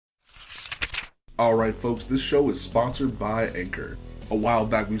Alright folks, this show is sponsored by Anchor. A while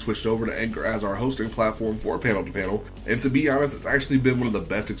back we switched over to Anchor as our hosting platform for Panel to Panel, and to be honest, it's actually been one of the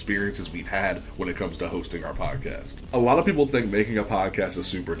best experiences we've had when it comes to hosting our podcast. A lot of people think making a podcast is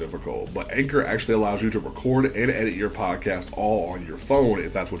super difficult, but Anchor actually allows you to record and edit your podcast all on your phone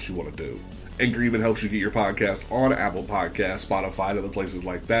if that's what you want to do. Anchor even helps you get your podcast on Apple Podcasts, Spotify, and other places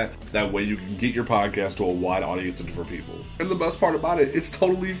like that. That way you can get your podcast to a wide audience of different people. And the best part about it, it's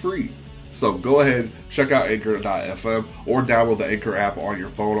totally free. So go ahead, check out Anchor.fm or download the Anchor app on your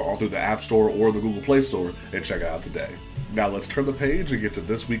phone or through the App Store or the Google Play Store and check it out today. Now let's turn the page and get to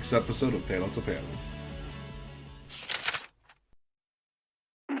this week's episode of Panel to Panel.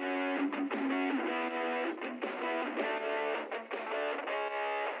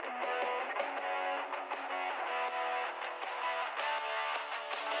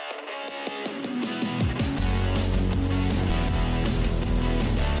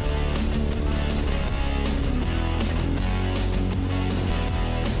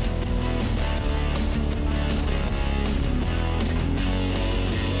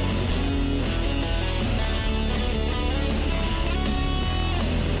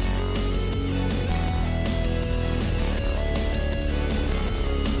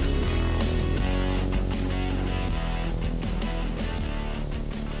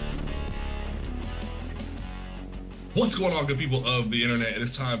 What's going on, good people of the internet? It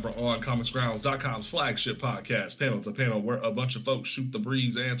is time for OnComicsGrounds.com's flagship podcast, Panel to Panel, where a bunch of folks shoot the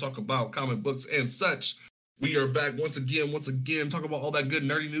breeze and talk about comic books and such. We are back once again, talk about all that good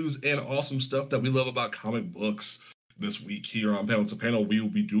nerdy news and awesome stuff that we love about comic books. This week here on Panel to Panel, we will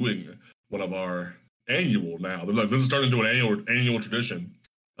be doing one of our annual now. This is starting into an annual tradition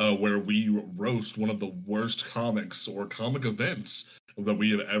where we roast one of the worst comics or comic events that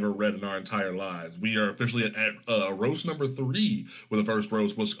we have ever read in our entire lives. We are officially at roast number 3, where the first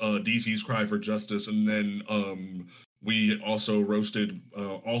roast was DC's Cry for Justice, and then we also roasted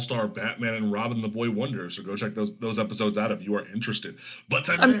All-Star Batman and Robin the Boy Wonder, so go check those episodes out if you are interested. But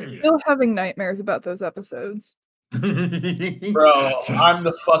today... I'm still having nightmares about those episodes. Bro, I'm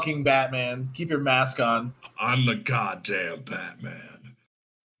the fucking Batman. Keep your mask on. I'm the goddamn Batman.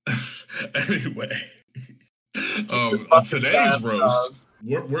 Anyway... today's roast,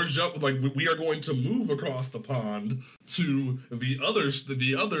 we are going to move across the pond to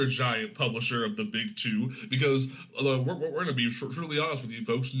the other giant publisher of the big two, because we're going to be truly honest with you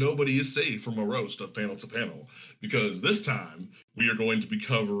folks, nobody is safe from a roast of Panel to Panel, because this time we are going to be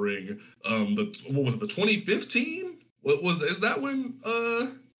covering the 2015? Is that when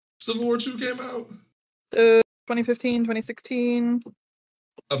Civil War 2 came out? 2015, 2016.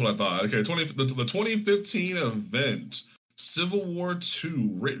 That's what I thought. Okay, the 2015 event, Civil War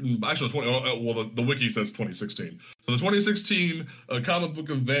 2, written by... Actually, the wiki says 2016. So the 2016 comic book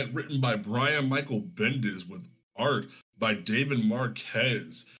event written by Brian Michael Bendis with art by David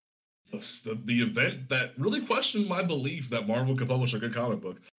Marquez. The event that really questioned my belief that Marvel could publish a good comic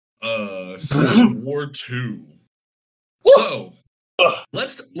book. Civil War 2. So...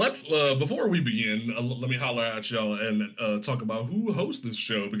 Let's before we begin, let me holler at y'all and talk about who hosts this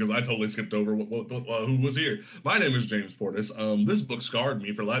show, because I totally skipped over who was here. My name is James Portis. This book scarred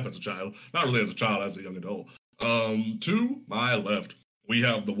me for life as a child. Not really as a child, as a young adult. To my left, we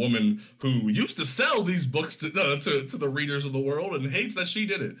have the woman who used to sell these books to the readers of the world and hates that she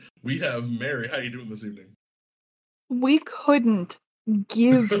did it. We have Mary. How you doing this evening? We couldn't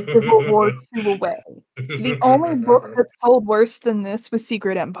give Civil War 2 away. The only book that sold worse than this was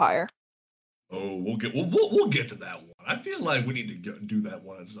Secret Empire. Oh, we'll get to that one. I feel like we need to do that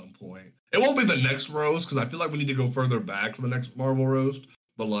one at some point. It won't be the next roast, because I feel like we need to go further back for the next Marvel roast.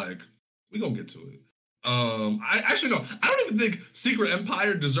 But we gonna get to it. I don't even think Secret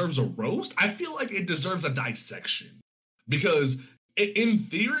Empire deserves a roast. I feel like it deserves a dissection, because in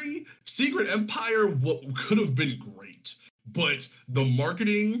theory, Secret Empire could have been great. But the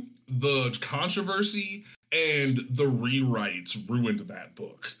marketing, the controversy, and the rewrites ruined that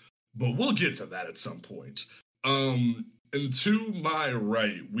book. But we'll get to that at some point. And to my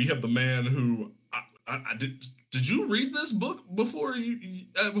right, we have the man who... Did you read this book before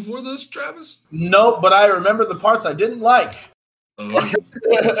this, Travis? No, but I remember the parts I didn't like.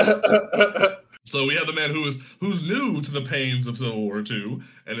 So we have the man who's new to the pains of Civil War 2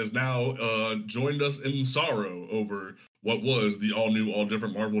 and has now joined us in sorrow over what was the all-new,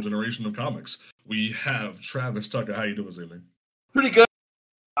 all-different Marvel generation of comics. We have Travis Tucker. How you doing this evening? Pretty good.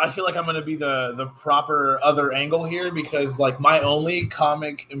 I feel like I'm going to be the proper other angle here, because my only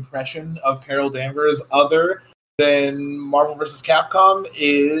comic impression of Carol Danvers other than Marvel vs. Capcom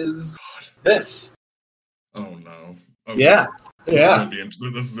is this. Oh, no. Okay. Yeah. Yeah.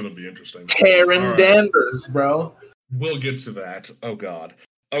 This is gonna be interesting. Karen All right. Danvers, bro. We'll get to that. Oh God.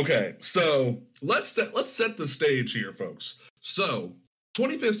 Okay, so let's set the stage here, folks. So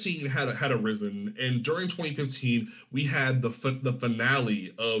 2015 had arisen, and during 2015 we had the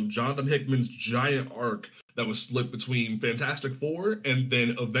finale of Jonathan Hickman's giant arc that was split between Fantastic Four and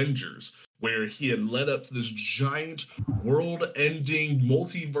then Avengers, where he had led up to this giant world-ending,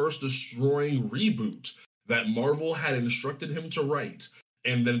 multiverse-destroying reboot that Marvel had instructed him to write.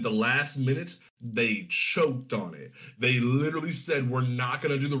 And then at the last minute, they choked on it. They literally said, we're not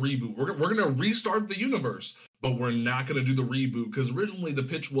going to do the reboot. We're going to restart the universe, but we're not going to do the reboot. Because originally the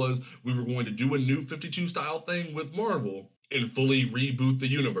pitch was we were going to do a new 52 style thing with Marvel and fully reboot the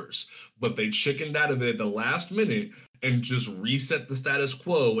universe. But they chickened out of it at the last minute and just reset the status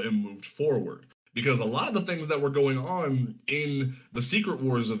quo and moved forward. Because a lot of the things that were going on in the Secret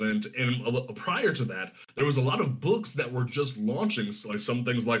Wars event and prior to that, there was a lot of books that were just launching, like some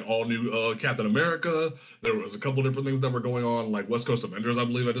things like all new Captain America. There was a couple different things that were going on, like West Coast Avengers, I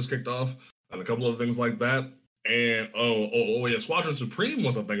believe I just kicked off, and a couple of things like that. And oh yeah, Squadron Supreme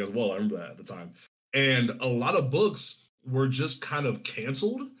was a thing as well. I remember that at the time. And a lot of books were just kind of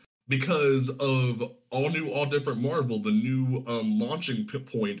canceled because of all new, all different Marvel. The new launching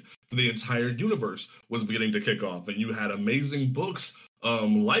point for the entire universe was beginning to kick off, and you had amazing books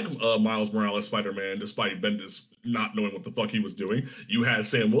like Miles Morales Spider-Man, despite Bendis not knowing what the fuck he was doing. You had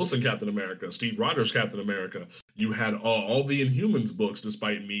Sam Wilson Captain America, Steve Rogers Captain America. You had all the Inhumans books,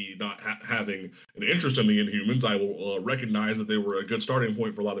 despite me not having an interest in the Inhumans. I will recognize that they were a good starting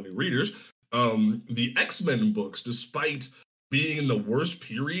point for a lot of new readers. The X-Men books, despite being in the worst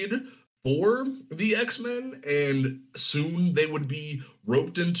period for the X-Men, and soon they would be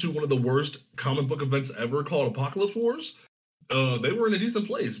roped into one of the worst comic book events ever called Apocalypse Wars. They were in a decent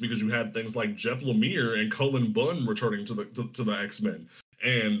place because you had things like Jeff Lemire and Cullen Bunn returning to the X-Men.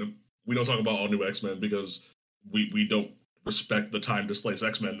 And we don't talk about all new X-Men because we don't respect the time displaced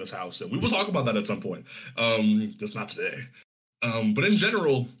X-Men in this house, and we will talk about that at some point. Just not today. But in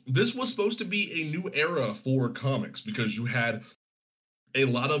general, this was supposed to be a new era for comics because you had a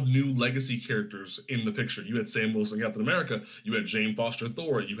lot of new legacy characters in the picture. You had Sam Wilson Captain America, you had Jane Foster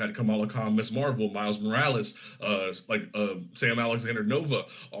Thor, you had Kamala Khan Miss Marvel, Miles Morales, Sam Alexander Nova,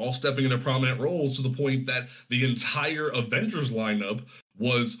 all stepping into prominent roles to the point that the entire Avengers lineup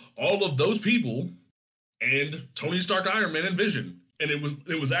was all of those people and Tony Stark, Iron Man, and Vision. And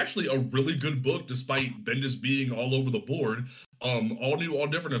it was actually a really good book, despite Bendis being all over the board. All New, All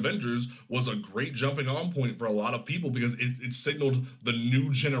Different Avengers was a great jumping on point for a lot of people because it signaled the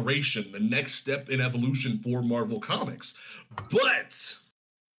new generation, the next step in evolution for Marvel Comics. But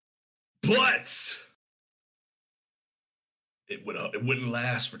it wouldn't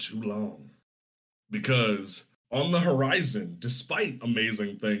last for too long, because on the horizon, despite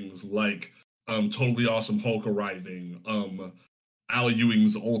amazing things like Totally Awesome Hulk arriving, Al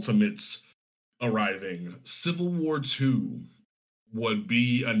Ewing's Ultimates arriving, Civil War 2 would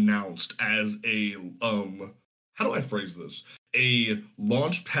be announced as a how do I phrase this? A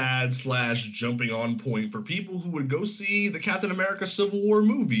launch pad / jumping on point for people who would go see the Captain America Civil War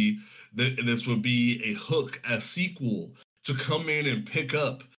movie. This would be a hook, a sequel to come in and pick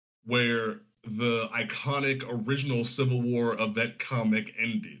up where the iconic original Civil War event comic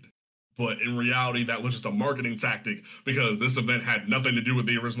ended. But in reality, that was just a marketing tactic because this event had nothing to do with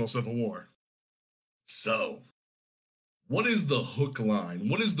the original Civil War. So, what is the hook line?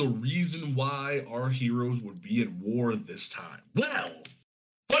 What is the reason why our heroes would be at war this time? Well,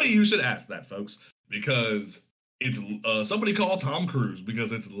 funny you should ask that, folks, because it's somebody call Tom Cruise,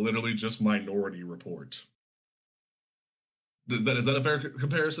 because it's literally just Minority Report. Is that a fair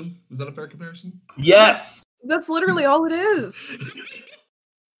comparison? Is that a fair comparison? Yes. That's literally all it is.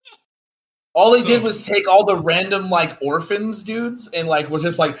 All he did was take all the random orphans dudes and was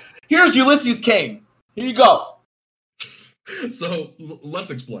just here's Ulysses Kane. Here you go. So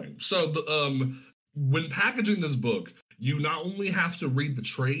let's explain. So when packaging this book, you not only have to read the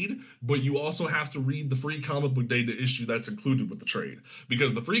trade, but you also have to read the free comic book day issue that's included with the trade.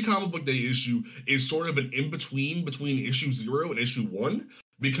 Because the free comic book day issue is sort of an in-between between issue 0 and issue 1,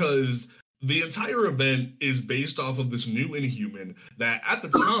 because the entire event is based off of this new Inhuman that at the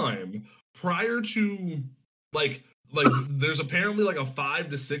time, prior to there's apparently a 5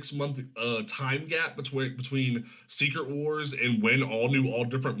 to 6 month time gap between Secret Wars and when All New, All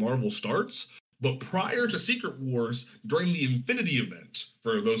Different Marvel starts. But prior to Secret Wars, during the Infinity event,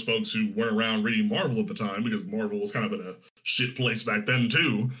 for those folks who weren't around reading Marvel at the time, because Marvel was kind of in a shit place back then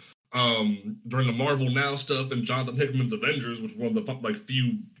too, during the Marvel Now stuff and Jonathan Hickman's Avengers, which was one of the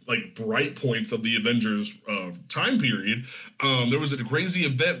few like bright points of the Avengers time period. There was a crazy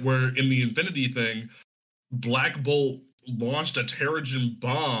event where in the Infinity thing, Black Bolt launched a Terrigen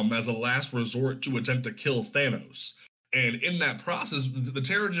bomb as a last resort to attempt to kill Thanos. And in that process, the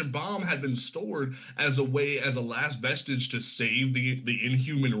Terrigen bomb had been stored as a last vestige to save the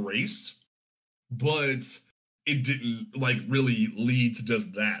Inhuman race, but it didn't like really lead to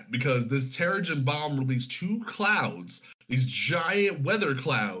just that, because this Terrigen bomb released two clouds, these giant weather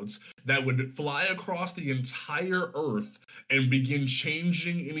clouds that would fly across the entire Earth and begin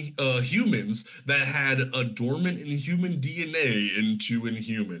changing humans that had a dormant Inhuman DNA into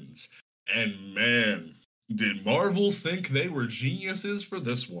Inhumans. And man, did Marvel think they were geniuses for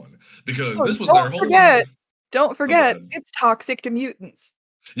this one? Because this was their whole. Don't forget, it's toxic to mutants.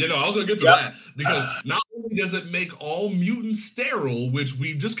 You know, I was gonna get to that, because not only does it make all mutants sterile, which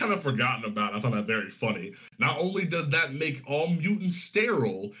we've just kind of forgotten about, I found that very funny. Not only does that make all mutants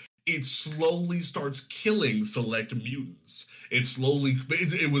sterile, it slowly starts killing select mutants. It was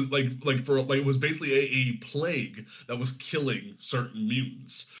basically a plague that was killing certain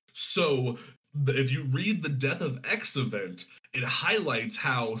mutants. So if you read the Death of X event, it highlights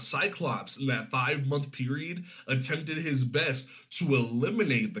how Cyclops in that 5-month period attempted his best to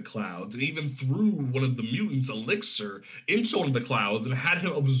eliminate the clouds, and even threw one of the mutants' elixir into one of the clouds and had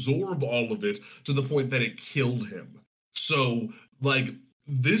him absorb all of it to the point that it killed him. So, like,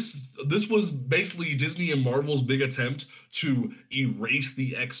 this was basically Disney and Marvel's big attempt to erase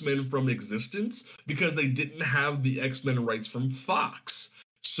the X-Men from existence, because they didn't have the X-Men rights from Fox.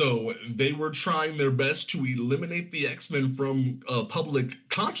 So they were trying their best to eliminate the X-Men from public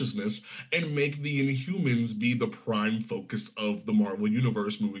consciousness and make the Inhumans be the prime focus of the Marvel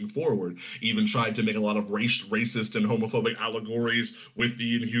Universe moving forward. Even tried to make a lot of racist and homophobic allegories with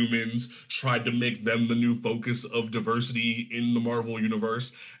the Inhumans, tried to make them the new focus of diversity in the Marvel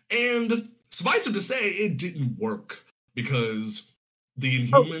Universe. And suffice it to say, it didn't work, because the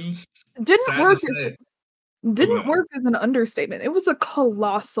Inhumans didn't work as an understatement. It was a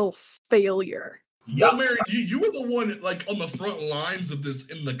colossal failure. Yeah, Mary, you were the one like on the front lines of this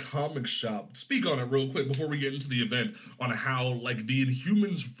in the comic shop. Speak on it real quick before we get into the event, on how like the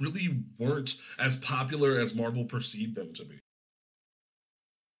Inhumans really weren't as popular as Marvel perceived them to be.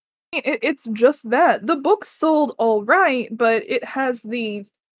 It's just that the book sold all right, but it has the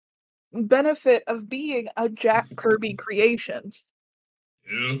benefit of being a Jack Kirby creation.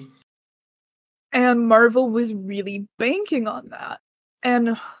 Yeah. And Marvel was really banking on that.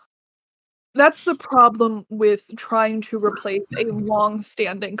 And that's the problem with trying to replace a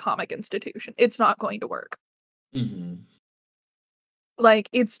long-standing comic institution. It's not going to work. Mm-hmm. Like,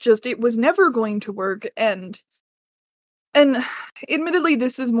 it was never going to work, and admittedly,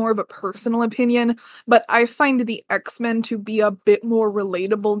 this is more of a personal opinion, but I find the X-Men to be a bit more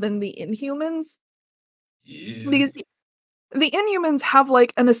relatable than the Inhumans. Yeah. Because the Inhumans have,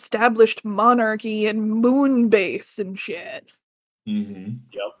 like, an established monarchy and moon base and shit. Mm-hmm.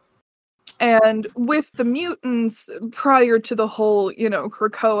 Yep. And with the mutants, prior to the whole,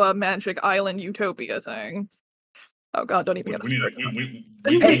 Krakoa Magic Island Utopia thing. Oh god, don't even get us started.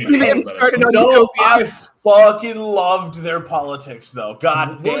 No, I fucking loved their politics, though.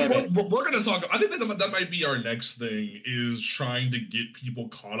 God damn it. We're gonna talk. I think that might be our next thing, is trying to get people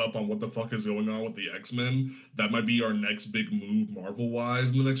caught up on what the fuck is going on with the X-Men. That might be our next big move,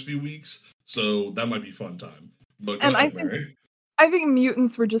 Marvel-wise, in the next few weeks. So that might be fun time. But and I think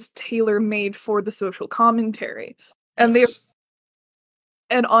mutants were just tailor-made for the social commentary. And yes.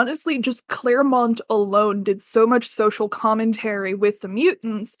 And honestly, just Claremont alone did so much social commentary with the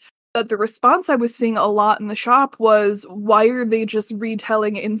mutants that the response I was seeing a lot in the shop was, why are they just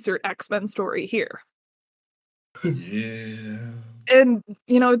retelling insert X-Men story here? Yeah. And,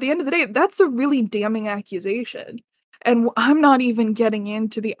 at the end of the day, that's a really damning accusation. And I'm not even getting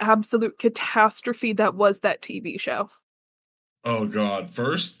into the absolute catastrophe that was that TV show. Oh god!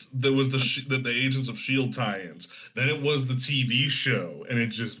 First, there was the Agents of S.H.I.E.L.D. tie-ins. Then it was the TV show, and it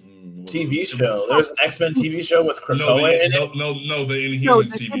just TV show. There's an X-Men TV show with Krakoa in it. No, the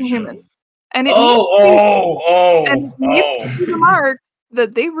Inhumans TV show. And it needs to be remarked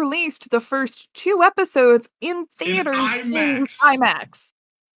that they released the first 2 episodes in theaters in IMAX.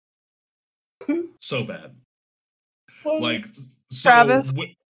 So bad. Like, Travis,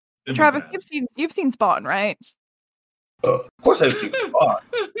 you've seen Spawn, right? Of course I've seen Spawn.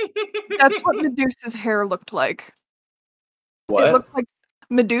 That's what Medusa's hair looked like. What? It looked like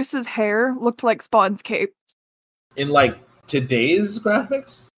Medusa's hair looked like Spawn's cape. In, like, today's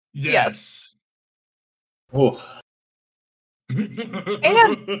graphics? Yes. Oh.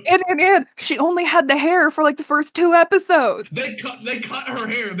 And she only had the hair for like the first 2 episodes. They cut her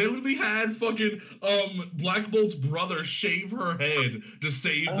hair. They literally had fucking Black Bolt's brother shave her head to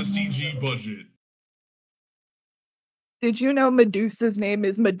save the CG budget. Did you know Medusa's name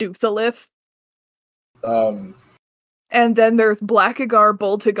is Medusalith? Um, And then there's Blackagar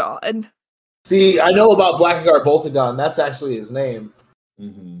Boltagon. See, I know about Blackagar Boltagon. That's actually his name.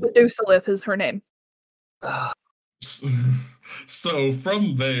 Medusalith is her name. So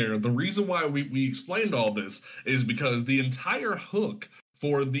from there, the reason why we explained all this is because the entire hook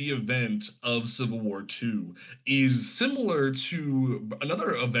for the event of Civil War II is similar to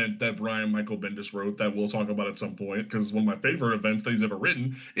another event that Brian Michael Bendis wrote that we'll talk about at some point, because one of my favorite events that he's ever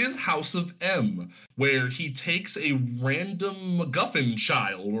written is House of M, where he takes a random MacGuffin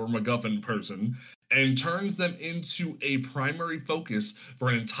child or MacGuffin person and turns them into a primary focus for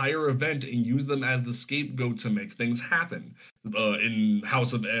an entire event and use them as the scapegoat to make things happen. In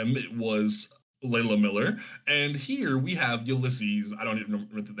House of M, it was Layla Miller, and here we have Ulysses. I don't even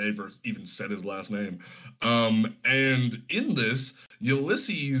remember if they ever even said his last name. And in this,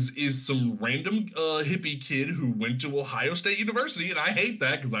 Ulysses is some random hippie kid who went to Ohio State University, and I hate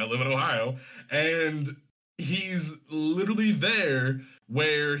that because I live in Ohio, and he's literally there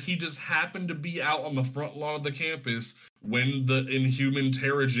where he just happened to be out on the front lawn of the campus when the Inhuman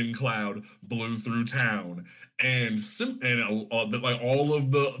Terrigen cloud blew through town. And like all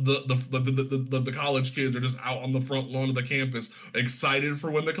of the college kids are just out on the front lawn of the campus, excited for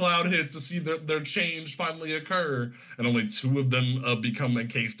when the cloud hits to see their change finally occur. And only 2 of them become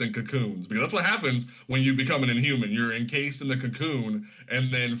encased in cocoons, because that's what happens when you become an Inhuman. You're encased in a cocoon,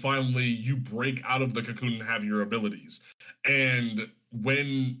 and then finally you break out of the cocoon and have your abilities. And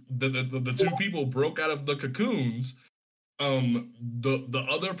when the 2 people broke out of the cocoons, the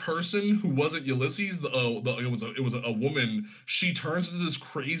other person who wasn't Ulysses, it was a woman. She turns into this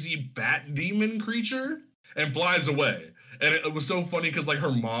crazy bat demon creature and flies away. And it was so funny because like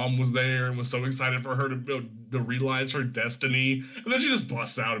her mom was there and was so excited for her to realize her destiny, and then she just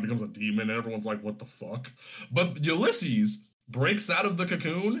busts out and becomes a demon, and everyone's like, "What the fuck?" But Ulysses breaks out of the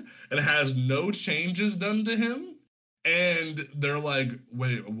cocoon and has no changes done to him. And they're like,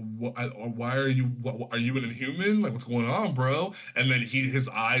 "Wait, why are you? Are you an Inhuman? Like, what's going on, bro?" And then his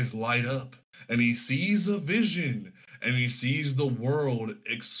eyes light up, and he sees a vision, and he sees the world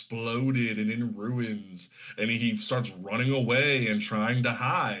exploded and in ruins, and he starts running away and trying to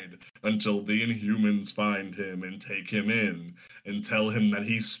hide until the Inhumans find him and take him in and tell him that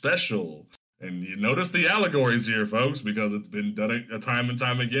he's special. And you notice the allegories here, folks, because it's been done time and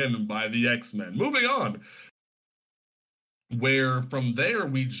time again by the X-Men. Moving on. Where from there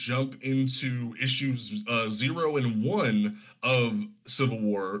we jump into issues 0 and 1 of Civil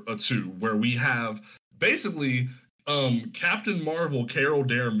War 2, where we have basically Captain Marvel, Carol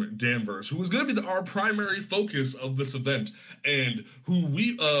Danvers, who is going to be our primary focus of this event, and who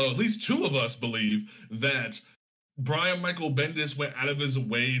we, at least 2 of us, believe that Brian Michael Bendis went out of his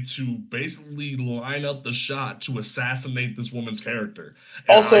way to basically line up the shot to assassinate this woman's character.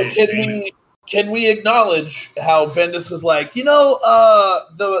 And also, can we acknowledge how Bendis was like,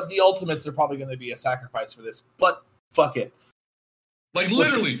 the Ultimates are probably going to be a sacrifice for this, but fuck it. Like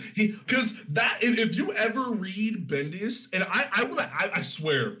literally, because that if you ever read Bendis, and I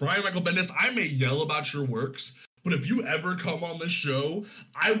swear, Brian Michael Bendis, I may yell about your works, but if you ever come on this show,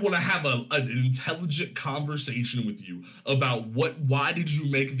 I want to have an intelligent conversation with you about why did you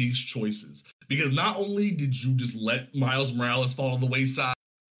make these choices? Because not only did you just let Miles Morales fall to the wayside,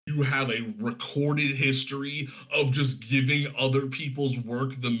 you have a recorded history of just giving other people's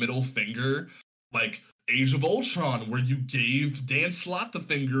work the middle finger, like Age of Ultron, where you gave Dan Slott the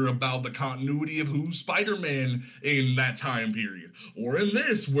finger about the continuity of who's Spider-Man in that time period. Or in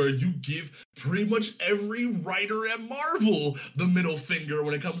this, where you give pretty much every writer at Marvel the middle finger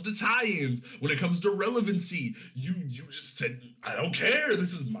when it comes to tie-ins, when it comes to relevancy. You just said, I don't care,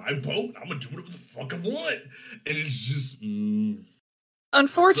 this is my boat, I'm gonna do whatever the fuck I want. And it's just...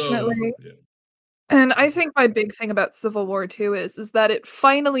 Unfortunately, and I think my big thing about Civil War 2 is that it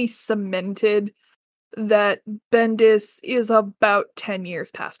finally cemented that Bendis is about 10 years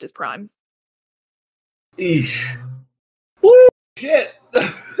past his prime. Eesh. Woo, shit.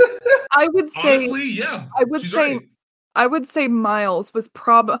 I would say, honestly, yeah. I would say Miles was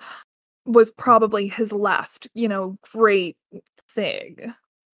probably his last, great thing.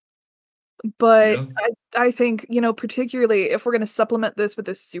 But yeah. I think, particularly if we're going to supplement this with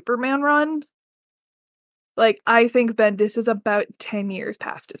a Superman run, like, I think Bendis is about 10 years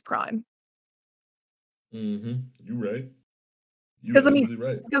past his prime. Mm-hmm. You're right. Because I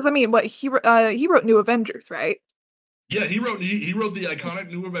mean, what he wrote New Avengers, right? Yeah, he wrote the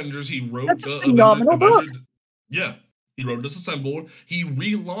iconic New Avengers. He wrote That's a phenomenal book. Yeah, he wrote Disassembled. He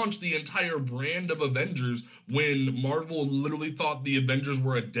relaunched the entire brand of Avengers when Marvel literally thought the Avengers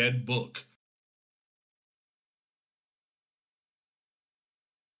were a dead book.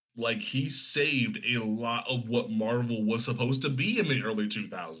 Like, he saved a lot of what Marvel was supposed to be in the early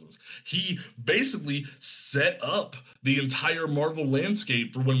 2000s. He basically set up the entire Marvel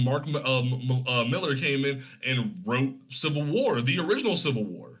landscape for when Mark Miller came in and wrote Civil War, the original Civil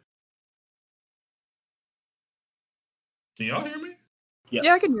War. Can y'all hear me? Yes.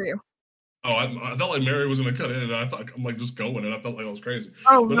 Yeah, I can hear you. Oh, I felt like Mary was gonna cut in, and I thought I'm like just going, and I felt like I was crazy.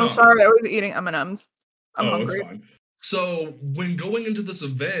 Oh, But no, sorry. I was eating M&Ms. I'm hungry. It's fine. So when going into this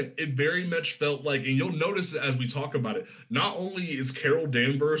event, it very much felt like, and you'll notice it as we talk about it, not only is Carol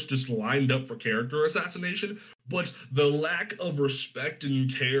Danvers just lined up for character assassination, but the lack of respect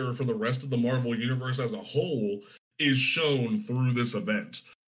and care for the rest of the Marvel Universe as a whole is shown through this event.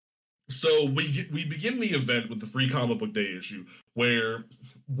 So we begin the event with the Free Comic Book Day issue, where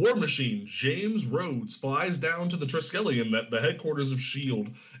War Machine James Rhodes flies down to the Triskelion, the headquarters of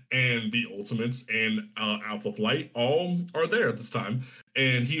S.H.I.E.L.D., and the Ultimates and Alpha Flight all are there at this time,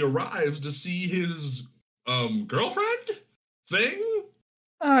 and he arrives to see his girlfriend thing.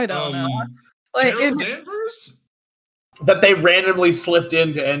 I don't know. Like, Carol Danvers. That they randomly slipped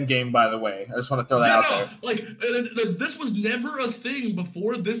into Endgame, by the way. I just want to throw that out there. Like, this was never a thing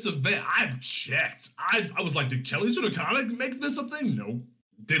before this event. I've checked. I was like, did Kelly Sue DeConnick make this a thing? No.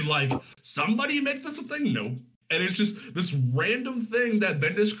 Did, like, somebody make this a thing? No. And it's just this random thing that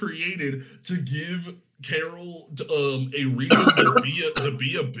Bendis created to give Carol a reason to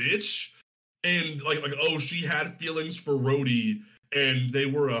be a bitch. And, like, oh, she had feelings for Rhodey, and they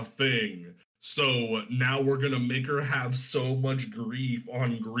were a thing. So now we're going to make her have so much grief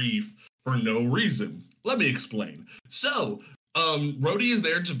on grief for no reason. Let me explain. So, Rhodey is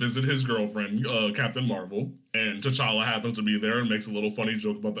there to visit his girlfriend, Captain Marvel, and T'Challa happens to be there and makes a little funny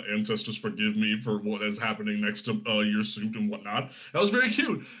joke about the ancestors forgive me for what is happening next to your suit and whatnot. That was very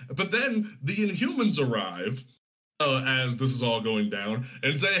cute. But then the Inhumans arrive as this is all going down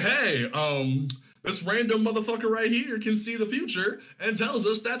and say, hey, this random motherfucker right here can see the future and tells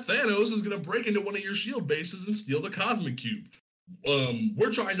us that Thanos is going to break into one of your S.H.I.E.L.D. bases and steal the Cosmic Cube.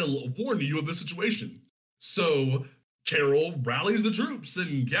 We're trying to warn you of the situation. So Carol rallies the troops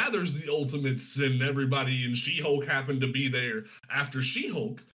and gathers the Ultimates and everybody, and She-Hulk happened to be there after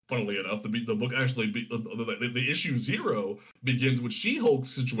She-Hulk. Funnily enough, the book actually, the issue 0 begins with She-Hulk's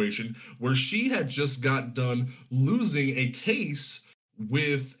situation where she had just got done losing a case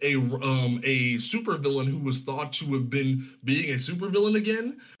with a supervillain who was thought to have been being a supervillain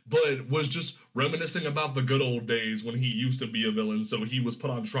again, but was just reminiscing about the good old days when he used to be a villain. So he was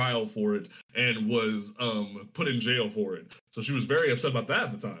put on trial for it and was put in jail for it. So she was very upset about that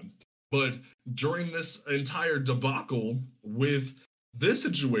at the time. But during this entire debacle with this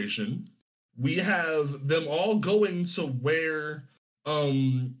situation, we have them all going to where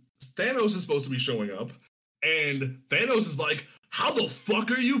Thanos is supposed to be showing up, and Thanos is like, how the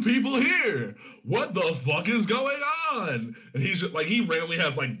fuck are you people here? What the fuck is going on? And he's just, like, he randomly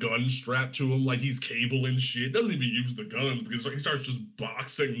has like guns strapped to him, like he's Cable and shit. Doesn't even use the guns because he starts just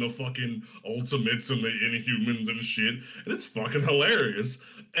boxing the fucking Ultimates and the Inhumans and shit. And it's fucking hilarious.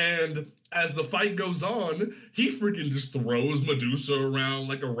 And as the fight goes on, he freaking just throws Medusa around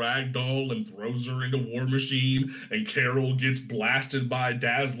like a rag doll and throws her into War Machine, and Carol gets blasted by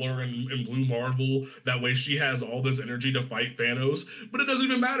Dazzler and Blue Marvel. That way she has all this energy to fight Thanos, but it doesn't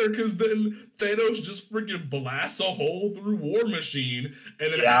even matter because then Thanos just freaking blasts a hole through War Machine,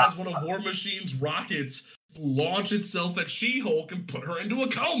 and then has one of War Machine's rockets launch itself at She-Hulk and put her into a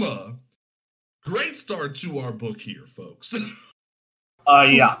coma. Great start to our book here, folks.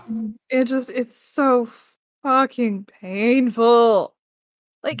 Yeah. It's so fucking painful.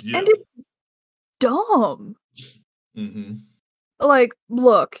 Like, and it's dumb. Mm-hmm. Like,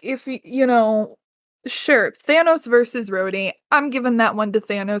 look, if you know, sure, Thanos versus Rhodey, I'm giving that one to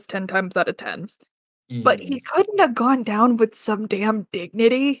Thanos 10 times out of 10. Mm-hmm. But he couldn't have gone down with some damn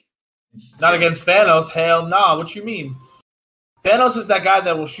dignity. Not against Thanos, hell nah. What you mean? Thanos is that guy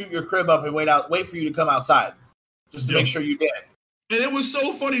that will shoot your crib up and wait for you to come outside. Just to make sure you're dead. And it was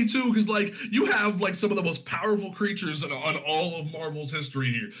so funny, too, because, like, you have, like, some of the most powerful creatures on all of Marvel's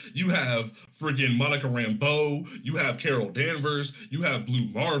history here. You have freaking Monica Rambeau. You have Carol Danvers. You have Blue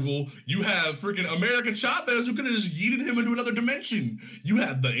Marvel. You have freaking America Chavez, who could have just yeeted him into another dimension. You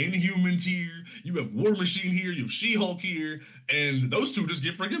have the Inhumans here. You have War Machine here. You have She-Hulk here. And those two just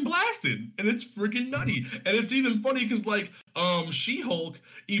get freaking blasted. And it's freaking nutty. And it's even funny because, like, She-Hulk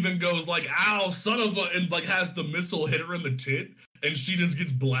even goes like, "Ow, son of a," and like has the missile hit her in the tit, and she just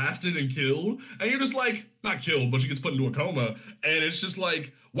gets blasted and killed. And you're just like, not killed, but she gets put into a coma. And it's just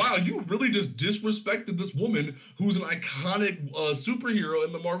like, wow, you really just disrespected this woman who's an iconic superhero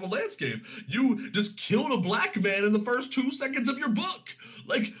in the Marvel landscape. You just killed a black man in the first 2 seconds of your book.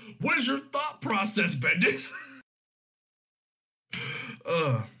 Like, what is your thought process, Bendis?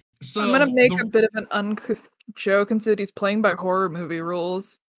 uh, so I'm gonna make a bit of an uncouth joke and say that he's playing by horror movie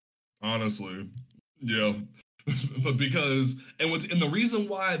rules. Honestly, yeah. Because the reason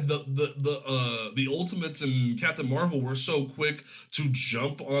why the Ultimates and Captain Marvel were so quick to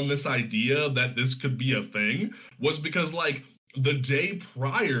jump on this idea that this could be a thing was because like the day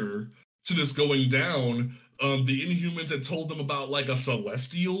prior to this going down, the Inhumans had told them about like a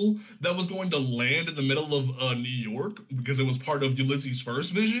Celestial that was going to land in the middle of New York because it was part of Ulysses'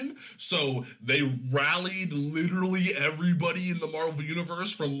 first vision. So they rallied literally everybody in the Marvel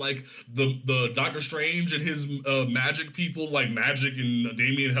universe, from like the Doctor Strange and his magic people, like Magic and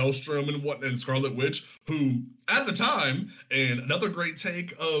Damian Hellstrom and and Scarlet Witch, who at the time, and another great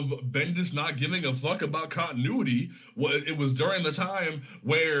take of Bendis not giving a fuck about continuity, it was during the time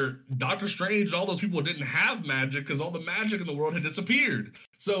where Doctor Strange and all those people didn't have magic because all the magic in the world had disappeared.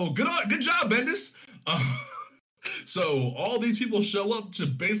 So good job, Bendis. So all these people show up to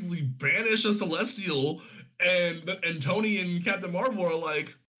basically banish a Celestial, and Tony and Captain Marvel are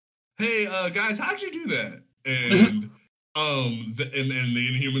like, "Hey, guys, how'd you do that?" And and the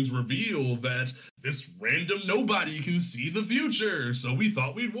Inhumans reveal that this random nobody can see the future, so we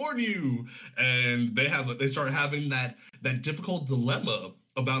thought we'd warn you. And they start having that difficult dilemma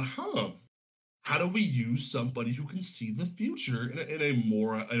about, how do we use somebody who can see the future in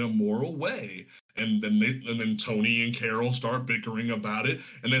a moral way? And then Tony and Carol start bickering about it,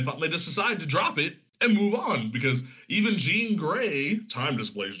 and they just decide to drop it and move on, because even Jean Grey, time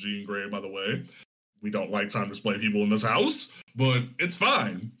displays Jean Grey, by the way. We don't like time display people in this house, but it's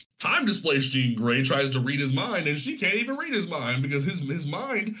fine. Time displays Jean Grey tries to read his mind, and she can't even read his mind because his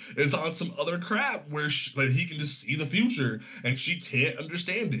mind is on some other crap where he can just see the future, and she can't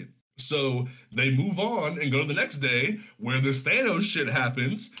understand it. So they move on and go to the next day where this Thanos shit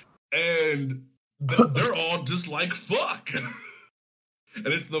happens, and they're all just like, fuck. And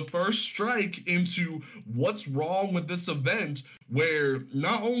it's the first strike into what's wrong with this event, where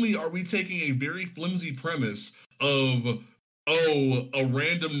not only are we taking a very flimsy premise of, oh, a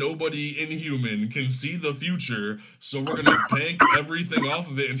random nobody Inhuman can see the future, so we're going to bank everything off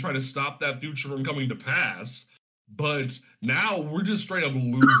of it and try to stop that future from coming to pass. But now we're just straight up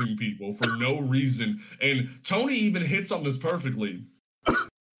losing people for no reason. And Tony even hits on this perfectly,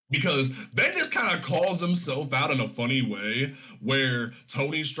 because Bendis kind of calls himself out in a funny way, where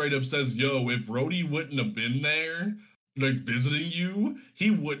Tony straight up says, "Yo, if Rhodey wouldn't have been there, like visiting you,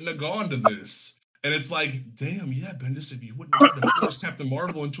 he wouldn't have gone to this." And it's like, damn, yeah, Bendis, if you wouldn't have tried to force Captain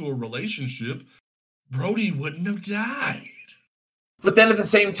Marvel into a relationship, Rhodey wouldn't have died. But then at the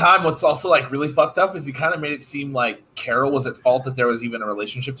same time, what's also like really fucked up is he kind of made it seem like Carol was at fault that there was even a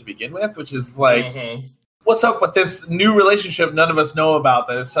relationship to begin with, which is like, what's up with this new relationship none of us know about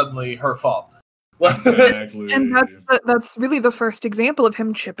that is suddenly her fault? Exactly. And that's really the first example of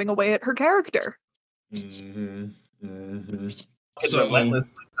him chipping away at her character. Mm-hmm. Mm-hmm.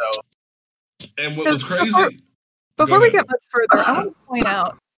 Relentlessly so. And what was crazy... Before we get much further, I want to point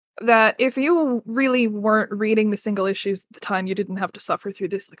out that if you really weren't reading the single issues at the time, you didn't have to suffer through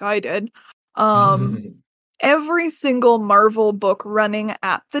this like I did. Every single Marvel book running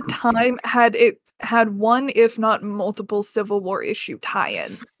at the time had one, if not multiple, Civil War issue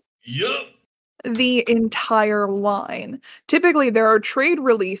tie-ins. Yup. The entire line. Typically, there are trade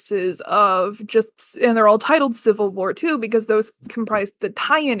releases of and they're all titled Civil War 2 because those comprise the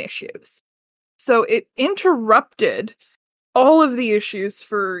tie-in issues. So it interrupted all of the issues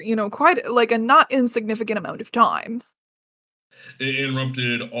for, quite like a not insignificant amount of time. It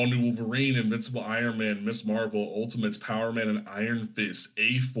interrupted All New Wolverine, Invincible Iron Man, Miss Marvel, Ultimates, Power Man, and Iron Fist,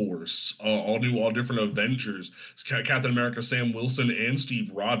 A-Force, all different Avengers, Captain America, Sam Wilson, and Steve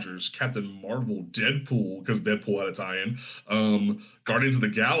Rogers, Captain Marvel, Deadpool, because Deadpool had a tie-in, Guardians of the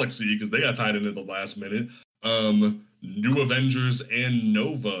Galaxy, because they got tied in at the last minute, New Avengers, and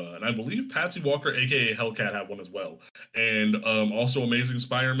Nova, and I believe Patsy Walker, aka Hellcat, had one as well, and also Amazing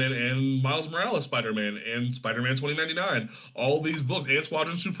Spider-Man and Miles Morales Spider-Man and Spider-Man 2099. All these books, and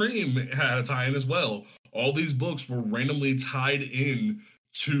Squadron Supreme had a tie-in as well. All these books were randomly tied in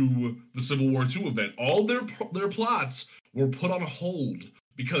to the Civil War II event. All their plots were put on hold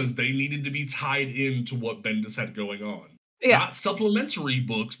because they needed to be tied in to what Bendis had going on. Yeah. Not supplementary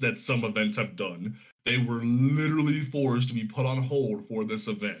books that some events have done. They were literally forced to be put on hold for this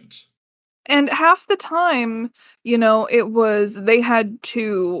event. And half the time, it was they had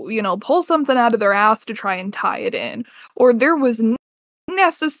to, pull something out of their ass to try and tie it in. Or there was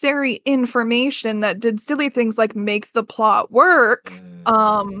necessary information that did silly things like make the plot work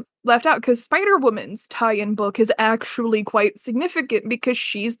left out, because Spider-Woman's tie-in book is actually quite significant because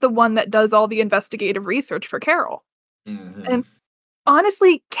she's the one that does all the investigative research for Carol. And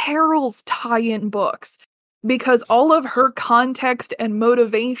honestly, Carol's tie-in books, because all of her context and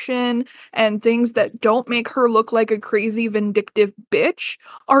motivation and things that don't make her look like a crazy vindictive bitch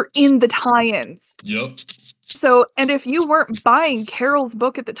are in the tie-ins. Yep. So, and if you weren't buying Carol's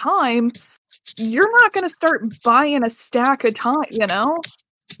book at the time, you're not going to start buying a stack of time,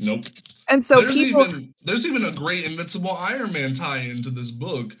 Nope. And so there's even a great Invincible Iron Man tie-in to this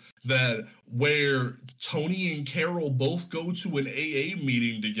book where Tony and Carol both go to an AA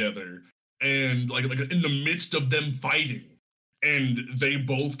meeting together, and like in the midst of them fighting, and they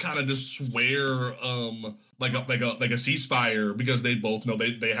both kind of just swear like a ceasefire because they both know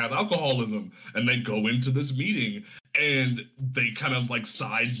they have alcoholism, and they go into this meeting and they kind of like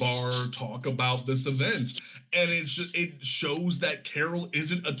sidebar talk about this event, and it shows that Carol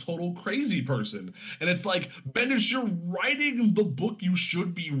isn't a total crazy person. And it's like, Bendis, you're writing the book you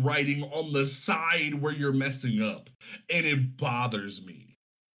should be writing on the side where you're messing up, and it bothers me.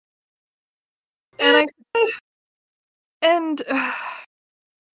 And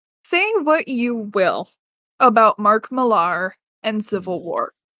saying what you will about Mark Millar and Civil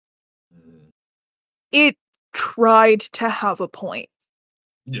War, it tried to have a point.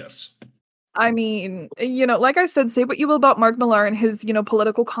 Yes. I mean, like I said, say what you will about Mark Millar and his,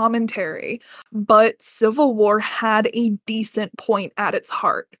 political commentary, but Civil War had a decent point at its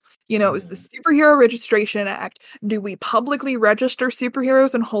heart. It was the Superhero Registration Act. Do we publicly register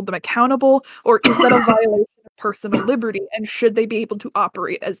superheroes and hold them accountable, or is that a violation of personal liberty, and should they be able to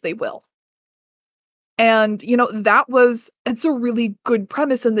operate as they will? And, it's a really good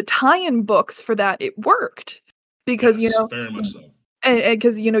premise, and the tie-in books for that, it worked. Because, yes, very much so. And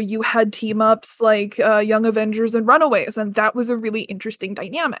because, you had team-ups like Young Avengers and Runaways, and that was a really interesting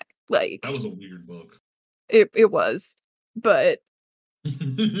dynamic. Like, that was a weird book. It was. But,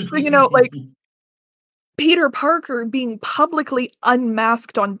 so, like, Peter Parker being publicly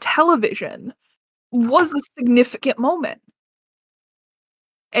unmasked on television was a significant moment.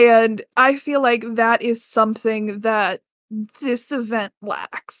 And I feel like that is something that this event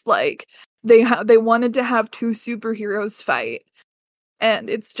lacks. Like, they wanted to have two superheroes fight. And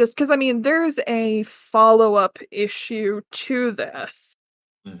it's just because, there's a follow-up issue to this.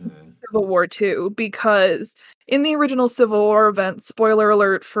 Civil War 2, because in the original Civil War event, spoiler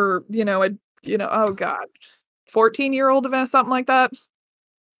alert for, 14-year-old event, something like that,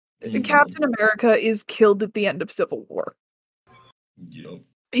 Captain America is killed at the end of Civil War. Yep.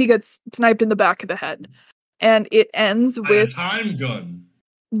 He gets sniped in the back of the head. And it ends with a time gun.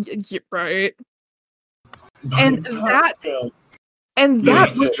 Right. And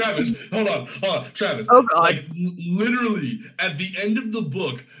that Travis, hold on, Travis. Oh god! Like, literally at the end of the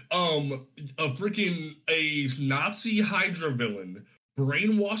book, a Nazi Hydra villain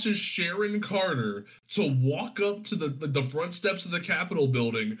brainwashes Sharon Carter to walk up to the front steps of the Capitol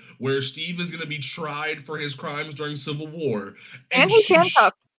building where Steve is going to be tried for his crimes during Civil War, and he's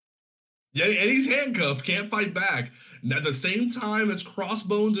handcuffed. Yeah, and he's handcuffed, can't fight back. And at the same time as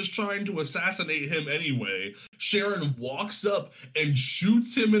Crossbones is trying to assassinate him anyway, Sharon walks up and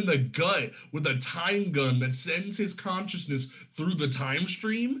shoots him in the gut with a time gun that sends his consciousness through the time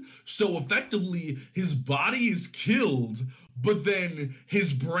stream. So effectively, his body is killed, but then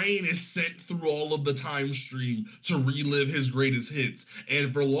his brain is sent through all of the time stream to relive his greatest hits.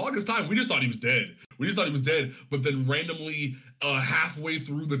 And for the longest time, we just thought he was dead. But then randomly, halfway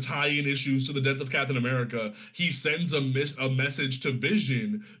through the tie-in issues to the death of Captain America, he sends a message to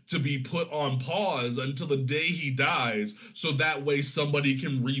Vision to be put on pause until the day he dies, so that way somebody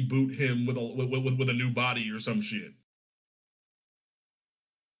can reboot him with a new body or some shit.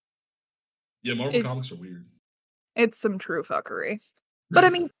 Yeah, Marvel Comics are weird. It's some true fuckery. But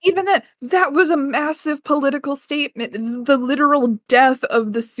even that was a massive political statement. The literal death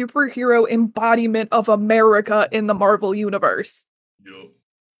of the superhero embodiment of America in the Marvel Universe. Yep.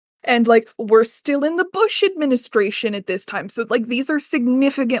 And, we're still in the Bush administration at this time. So, these are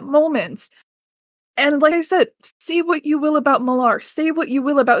significant moments. And like I said, say what you will about Millar. Say what you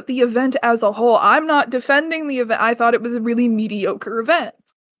will about the event as a whole. I'm not defending the event. I thought it was a really mediocre event.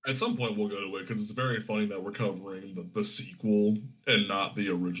 At some point we'll go to it, because it's very funny that we're covering the sequel and not the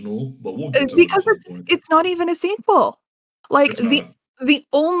original, but we'll get to because it. Because it's not even a sequel. The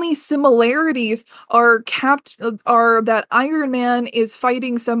only similarities are that Iron Man is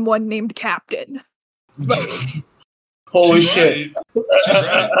fighting someone named Captain. Like, holy She's shit! Right. She's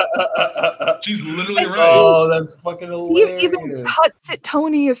right. She's literally right. Oh, that's fucking hilarious. He even cuts at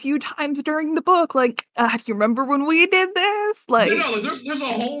Tony a few times during the book, like, do you remember when we did this? Like, there's a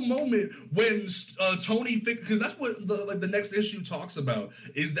whole moment when Tony because that's what the next issue talks about,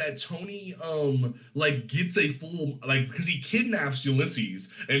 is that Tony like gets a full, like, because he kidnaps Ulysses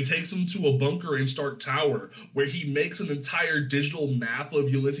and takes him to a bunker in Stark Tower where he makes an entire digital map of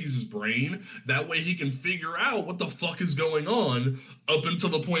Ulysses' brain. That way he can figure out what the fuck is going on up until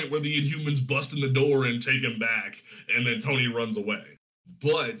the point where the Inhumans bust in the door and take him back, and then Tony runs away.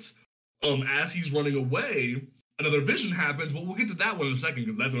 But as he's running away, another vision happens, but we'll get to that one in a second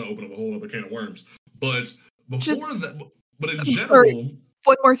because that's going to open up a whole other can of worms. But in general, sorry,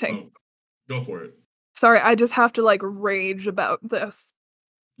 one more thing. Go for it. Sorry, I just have to like rage about this.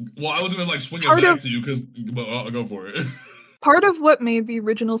 Well, I was going to like swing it back to you because I'll go for it. Part of what made the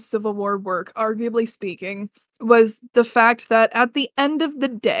original Civil War work, arguably speaking, was the fact that at the end of the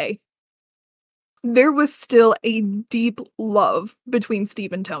day, there was still a deep love between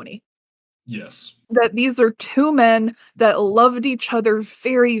Steve and Tony. Yes. That these are two men that loved each other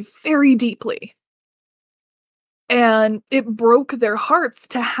very, very deeply. And it broke their hearts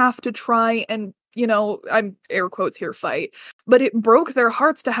to have to try and, I'm air quotes here, fight. But it broke their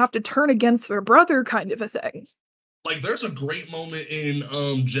hearts to have to turn against their brother, kind of a thing. Like, there's a great moment in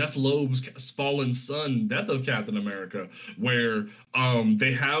Jeff Loeb's Fallen Son, Death of Captain America, where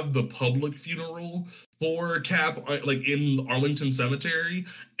they have the public funeral for Cap, like, in Arlington Cemetery,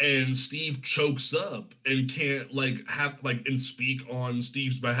 and Steve chokes up and can't, and speak on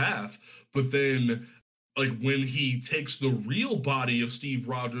Steve's behalf. But then, like, when he takes the real body of Steve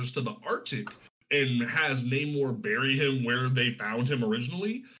Rogers to the Arctic and has Namor bury him where they found him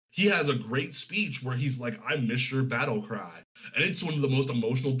originally, he has a great speech where he's like, I miss your battle cry. And it's one of the most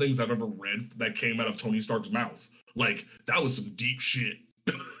emotional things I've ever read that came out of Tony Stark's mouth. Like, that was some deep shit.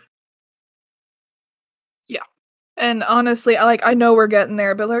 Yeah. And honestly, I know we're getting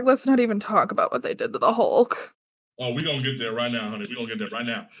there, but let's not even talk about what they did to the Hulk. Oh, we're going to get there right now, honey. We're going to get there right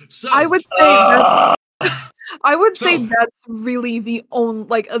now. So I would say that's really the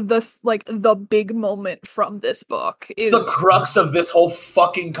only, the big moment from this book. Is the crux of this whole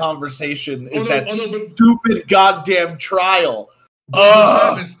fucking conversation is stupid goddamn trial.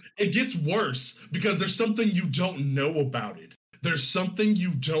 Travis, it gets worse because there's something you don't know about it. There's something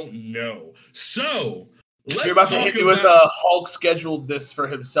you don't know. So let's You're about to hit me with a Hulk scheduled this for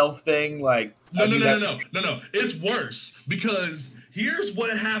himself thing, like no. It's worse because here's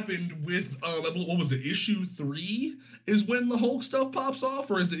what happened with what was it? Issue 3 is when the Hulk stuff pops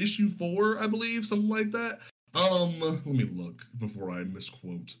off, or is it issue 4? I believe something like that. Let me look before I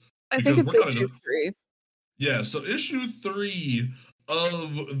misquote. I think it's issue 3. Yeah, so issue 3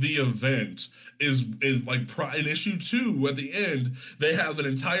 of the event is like in issue 2 at the end. They have an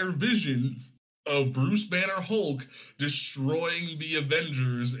entire vision of Bruce Banner Hulk destroying the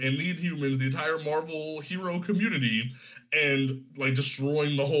Avengers and the Inhumans, the entire Marvel hero community, and like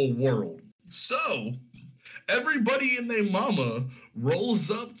destroying the whole world. So everybody and their mama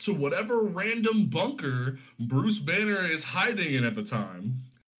rolls up to whatever random bunker Bruce Banner is hiding in at the time.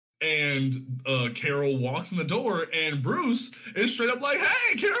 And Carol walks in the door, and Bruce is straight up like,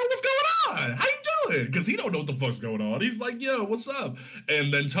 "Hey, Carol, what's going on? How you doing?" Because he don't know what the fuck's going on. He's like, "Yo, what's up?"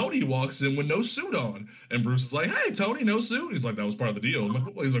 And then Tony walks in with no suit on, and Bruce is like, "Hey, Tony, no suit." He's like, "That was part of the deal."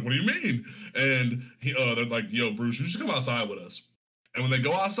 He's like, "What do you mean?" And they're like, "Yo, Bruce, you should come outside with us." And when they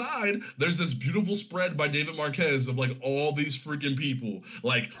go outside, there's this beautiful spread by David Marquez of like all these freaking people.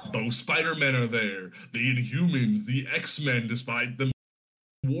 Like both Spider-Men are there, the Inhumans, the X-Men, despite them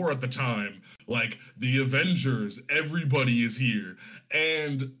war at the time, like the Avengers, everybody is here.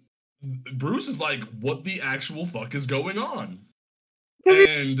 And Bruce is like, what the actual fuck is going on?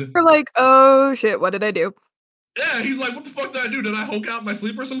 And you're like, oh shit, what did I do? Yeah, he's like, what the fuck did I do? Did I Hulk out my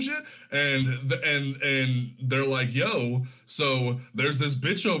sleep or some shit? And they're like, yo, so there's this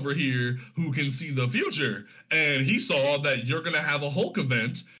bitch over here who can see the future, and he saw that you're gonna have a Hulk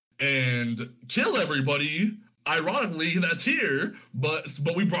event and kill everybody, ironically, that's here, but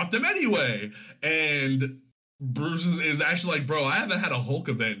we brought them anyway. And Bruce is actually like, bro, I haven't had a Hulk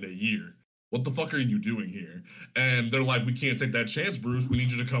event in a year. What the fuck are you doing here? And they're like, we can't take that chance, Bruce. We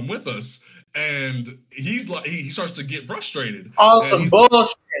need you to come with us. And he's like, he starts to get frustrated. On some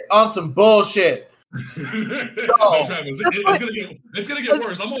bullshit. No, Travis, it's gonna get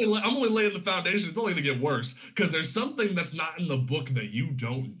worse. I'm only laying the foundation. It's only gonna get worse because there's something that's not in the book that you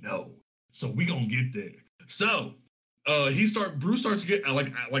don't know. So we gonna get there. So Bruce starts to get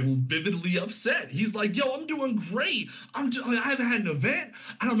like vividly upset. He's like, "Yo, I'm doing great. I haven't had an event.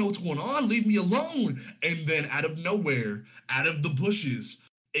 I don't know what's going on. Leave me alone." And then out of nowhere, out of the bushes,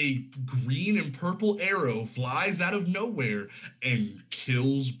 a green and purple arrow flies out of nowhere and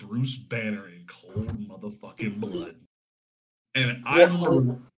kills Bruce Banner in cold motherfucking blood. And I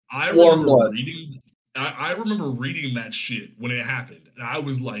remember reading that shit when it happened, and I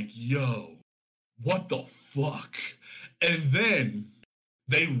was like, "Yo, what the fuck?" And then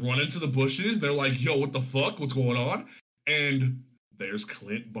they run into the bushes. They're like, "Yo, what the fuck? What's going on?" And there's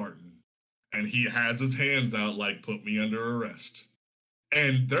Clint Barton, and he has his hands out like, "Put me under arrest."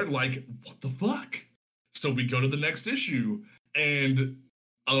 And they're like, "What the fuck?" So we go to the next issue, and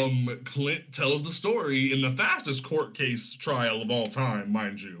Clint tells the story in the fastest court case trial of all time,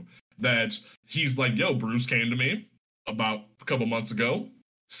 mind you, that he's like, "Yo, Bruce came to me about a couple months ago,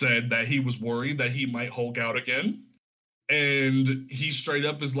 said that he was worried that he might Hulk out again. And he straight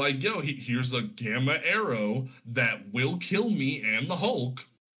up is like, yo, here's a gamma arrow that will kill me and the Hulk.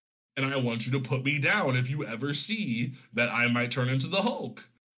 And I want you to put me down if you ever see that I might turn into the Hulk."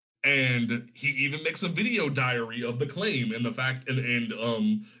 And he even makes a video diary of the claim and the fact, and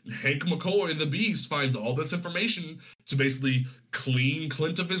Hank McCoy, the Beast, finds all this information to basically clean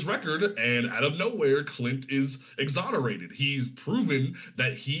Clint of his record, and out of nowhere, Clint is exonerated. He's proven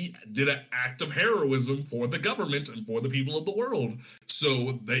that he did an act of heroism for the government and for the people of the world,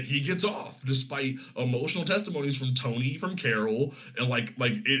 so that he gets off, despite emotional testimonies from Tony, from Carol, and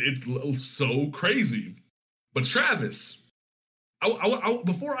it's so crazy. But Travis,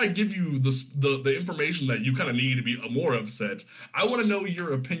 before I give you the information that you kind of need to be more upset, I want to know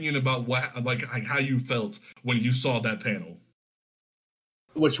your opinion about how you felt when you saw that panel.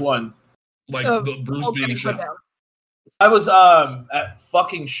 Which one? The Bruce being shot. I was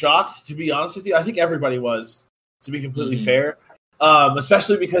fucking shocked, to be honest with you. I think everybody was, to be completely fair.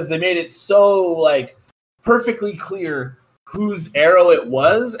 Especially because they made it so perfectly clear whose arrow it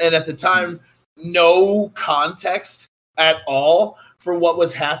was, and at the time, no context at all for what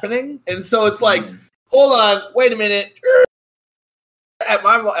was happening. And so it's like, hold on, wait a minute. At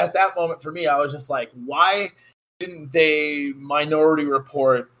that moment for me, I was just like, why didn't they Minority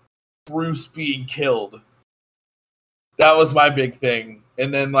Report Bruce being killed? That was my big thing.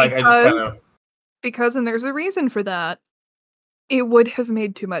 And then because and there's a reason for that. It would have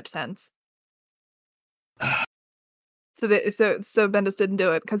made too much sense. So Bendis didn't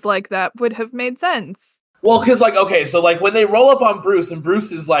do it because that would have made sense. Well, because when they roll up on Bruce and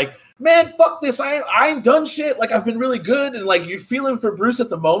Bruce is like, "Man, fuck this, I ain't done shit, I've been really good," and you're feeling for Bruce at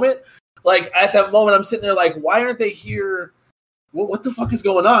the moment. At that moment, I'm sitting there why aren't they here? What the fuck is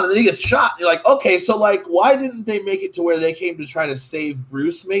going on? And then he gets shot. And you're like, okay, so why didn't they make it to where they came to try to save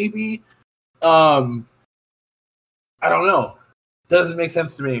Bruce? Maybe, I don't know. Doesn't make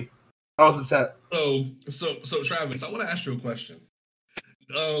sense to me. I was upset. So Travis, I want to ask you a question.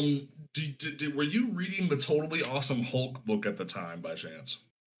 Were you reading the Totally Awesome Hulk book at the time by chance?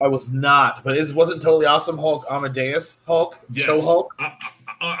 I was not, but wasn't Totally Awesome Hulk Amadeus Hulk? Yes. Cho Hulk?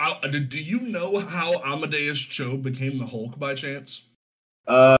 Do you know how Amadeus Cho became the Hulk by chance?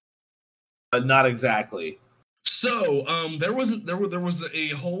 Not exactly. So, there was a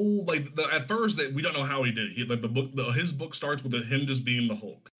whole at first that we don't know how he did it. His book starts with him just being the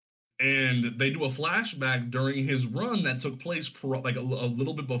Hulk. And they do a flashback during his run that took place a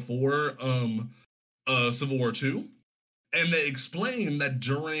little bit before Civil War II. And they explain that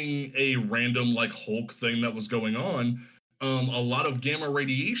during a random Hulk thing that was going on, a lot of gamma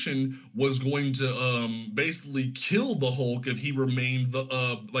radiation was going to basically kill the Hulk if he remained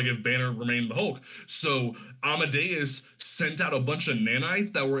if Banner remained the Hulk. So Amadeus sent out a bunch of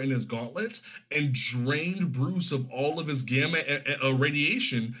nanites that were in his gauntlet and drained Bruce of all of his gamma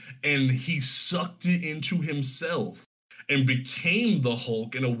radiation, and he sucked it into himself and became the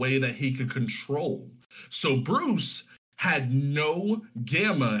Hulk in a way that he could control. So Bruce had no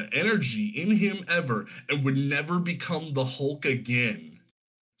gamma energy in him ever and would never become the Hulk again.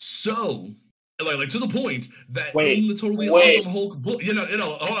 So, to the point that in the Totally Awesome Hulk book, hold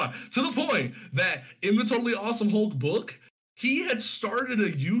on. To the point that in the Totally Awesome Hulk book, he had started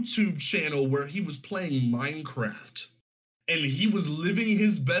a YouTube channel where he was playing Minecraft. And he was living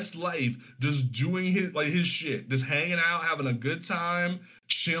his best life, just doing his shit, just hanging out, having a good time,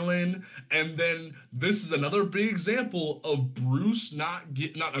 chilling. And then this is another big example of Bruce not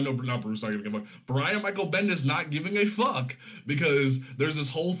Bruce not giving a fuck. Brian Michael Bendis not giving a fuck, because there's this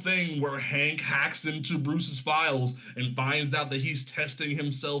whole thing where Hank hacks into Bruce's files and finds out that he's testing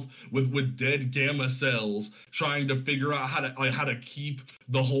himself with dead gamma cells, trying to figure out how to keep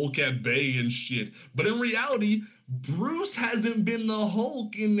the Hulk at bay and shit. But in reality, Bruce hasn't been the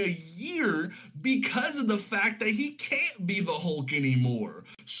Hulk in a year because of the fact that he can't be the Hulk anymore.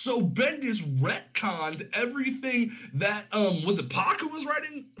 So Bendis retconned everything that was it Pac who was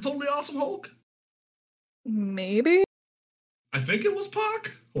writing Totally Awesome Hulk? Maybe? I think it was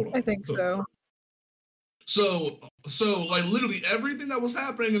Pac. Hold on. I think so. So like literally everything that was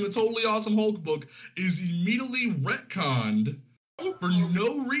happening in the Totally Awesome Hulk book is immediately retconned for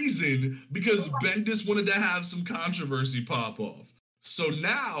no reason because Bendis wanted to have some controversy pop off. So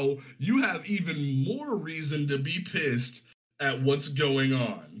now you have even more reason to be pissed at what's going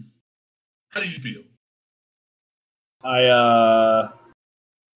on. How do you feel? I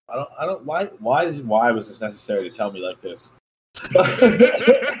don't why was this necessary to tell me like this?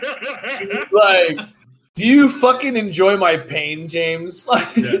 Like, do you fucking enjoy my pain, James?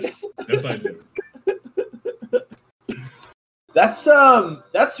 Yes, I do.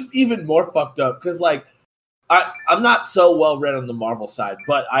 That's even more fucked up because like I'm not so well read on the Marvel side,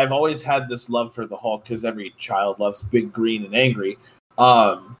 but I've always had this love for the Hulk because every child loves big, green, and angry.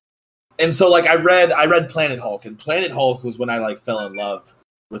 And so like I read Planet Hulk, and Planet Hulk was when I like fell in love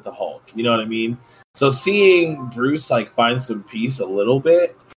with the Hulk. You know what I mean? So seeing Bruce like find some peace a little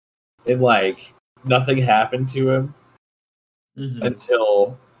bit, and like nothing happened to him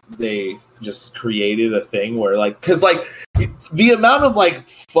until they just created a thing where like, because like the amount of like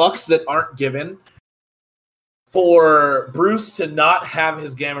fucks that aren't given for Bruce to not have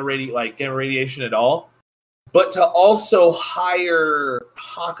his gamma radiation at all, but to also hire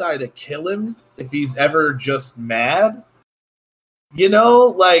Hawkeye to kill him if he's ever just mad. You know,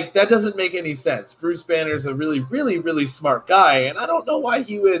 like that doesn't make any sense. Bruce Banner's a really, really, really smart guy, and I don't know why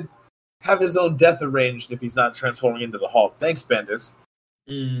he would have his own death arranged if he's not transforming into the Hulk. Thanks, Bendis.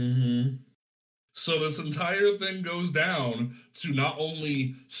 So this entire thing goes down to not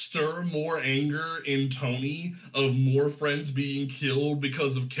only stir more anger in Tony of more friends being killed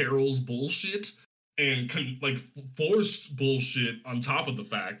because of Carol's bullshit and forced bullshit on top of the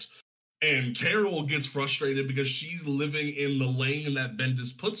fact. And Carol gets frustrated because she's living in the lane that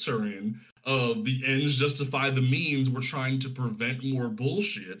Bendis puts her in of the ends justify the means. We're trying to prevent more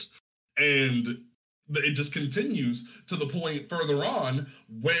bullshit. And it just continues to the point further on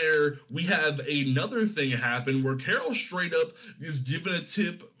where we have another thing happen where Carol straight up is given a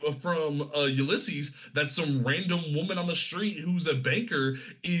tip from Ulysses that some random woman on the street who's a banker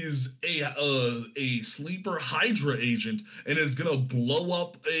is a sleeper Hydra agent and is gonna blow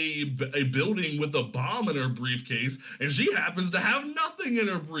up a building with a bomb in her briefcase, and she happens to have nothing in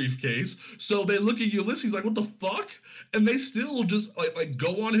her briefcase. So they look at Ulysses like, what the fuck? And they still just like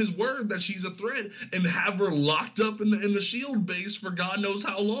go on his word that she's a threat and have her locked up in the shield base for God knows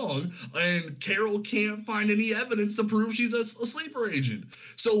how long, and Carol can't find any evidence to prove she's a sleeper agent.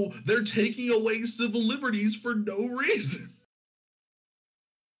 So they're taking away civil liberties for no reason.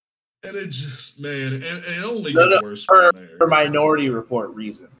 And it just, man, and it only gets worse from there. For Minority Report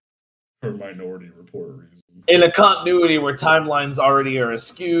reason. For Minority Report reason. In a continuity where timelines already are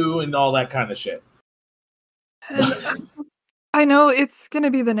askew and all that kind of shit. I know it's going to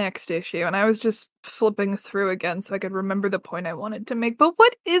be the next issue, and I was just flipping through again so I could remember the point I wanted to make. But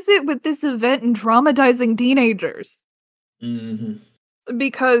what is it with this event and traumatizing teenagers?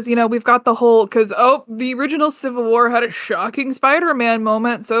 Because, you know, we've got the whole, the original Civil War had a shocking Spider-Man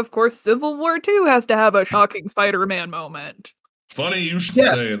moment, so of course Civil War 2 has to have a shocking Spider-Man moment. Funny you should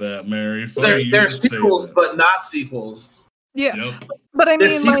say that, Mary. They're sequels, but not sequels. Yeah, but I mean,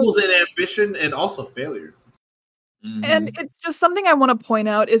 they're sequels in ambition and also failure. And it's just something I want to point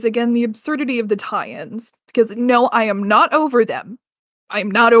out is, again, the absurdity of the tie-ins. Because, no, I am not over them. I am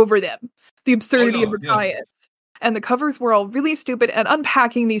not over them. The absurdity of the tie-ins. And the covers were all really stupid, and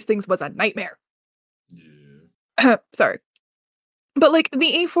unpacking these things was a nightmare. Yeah. Sorry. But, like,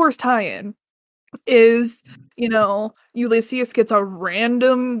 the A-Force tie-in is, you know, Ulysses gets a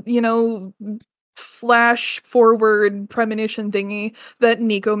random, you know, flash-forward premonition thingy that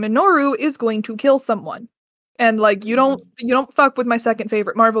Nico Minoru is going to kill someone. And like you don't fuck with my second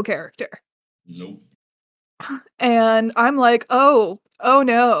favorite Marvel character. Nope. And I'm like, oh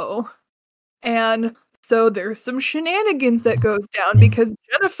no. And so there's some shenanigans that goes down because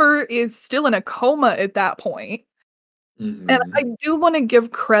Jennifer is still in a coma at that point. And I do want to give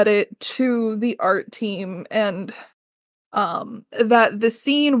credit to the art team and that the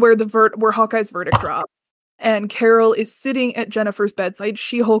scene where where Hawkeye's verdict drops and Carol is sitting at Jennifer's bedside,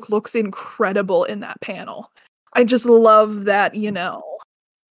 She-Hulk looks incredible in that panel. I just love that, you know.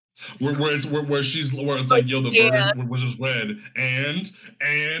 Where it's like, yo, the burger was just red, and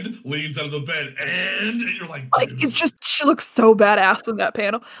leans out of the bed, and you're like, it's just, she looks so badass in that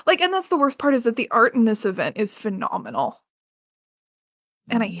panel. Like, and that's the worst part, is that the art in this event is phenomenal.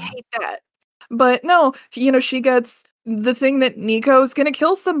 And I hate that. But no, she gets the thing that Nico's gonna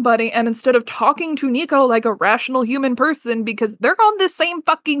kill somebody, and instead of talking to Nico like a rational human person, because they're on this same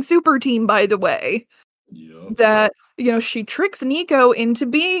fucking super team, by the way, that, she tricks Nico into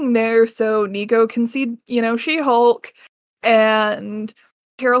being there so Nico can see, She-Hulk, and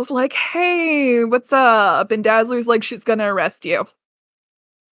Carol's like, hey, what's up? And Dazzler's like, she's gonna arrest you.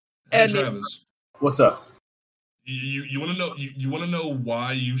 Hey, and Travis. What's up? You want to know? You want to know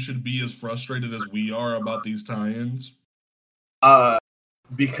why you should be as frustrated as we are about these tie-ins?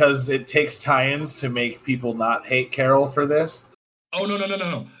 Because it takes tie-ins to make people not hate Carol for this. Oh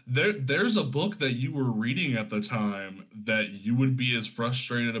no! There's a book that you were reading at the time that you would be as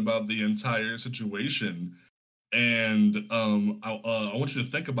frustrated about the entire situation, and I want you to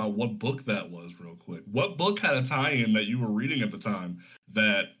think about what book that was real quick. What book had a tie-in that you were reading at the time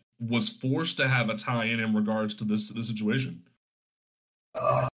that was forced to have a tie-in in regards to this situation?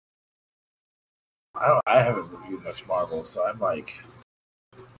 I haven't reviewed much Marvel, so I'm like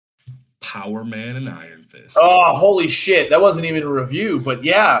Power Man and Iron Fist. Oh, holy shit! That wasn't even a review, but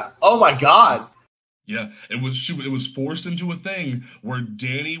yeah. Oh my god. Yeah, it was forced into a thing where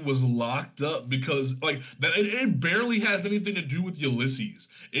Danny was locked up because it barely has anything to do with Ulysses.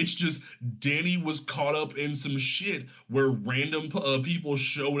 It's just Danny was caught up in some shit where random people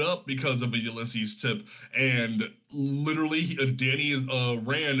showed up because of a Ulysses tip, and literally Danny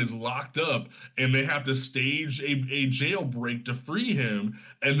Rand is locked up, and they have to stage a jailbreak to free him,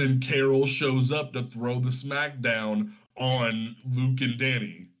 and then Carol shows up to throw the smackdown on Luke and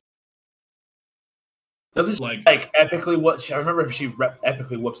Danny. Doesn't she, like epically what? I remember if she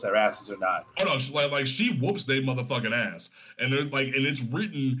epically whoops their asses or not. Oh no, she whoops their motherfucking ass, and there's and it's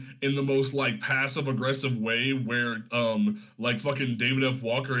written in the most passive aggressive way where fucking David F.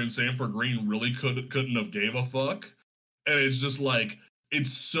 Walker and Sanford Green really couldn't have gave a fuck, and it's just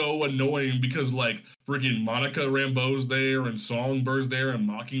it's so annoying because freaking Monica Rambeau's there and Songbird's there and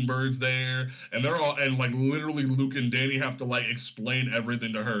Mockingbird's there, and they're all literally Luke and Danny have to explain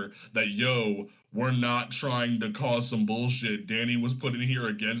everything to her that we're not trying to cause some bullshit. Danny was put in here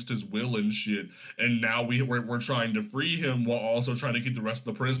against his will and shit, and now we're trying to free him while also trying to keep the rest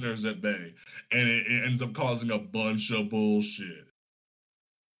of the prisoners at bay, and it ends up causing a bunch of bullshit.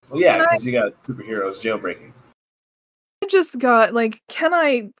 Well, yeah, because you got superheroes jailbreaking. I just got can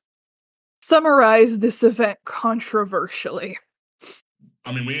I summarize this event controversially?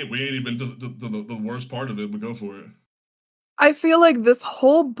 I mean, we ain't even to the worst part of it, but go for it. I feel like this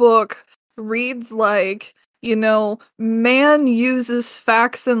whole book reads man uses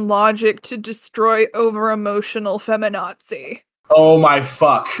facts and logic to destroy over-emotional feminazi. Oh my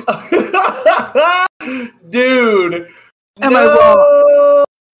fuck. Dude. Am I wrong?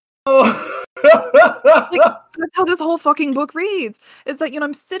 That's how this whole fucking book reads. Is that,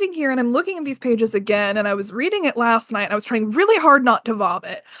 I'm sitting here and I'm looking at these pages again, and I was reading it last night, and I was trying really hard not to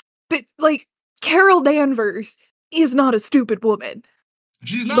vomit. But, Carol Danvers is not a stupid woman.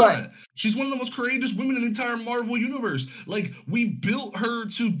 She's not. But she's one of the most courageous women in the entire Marvel universe. We built her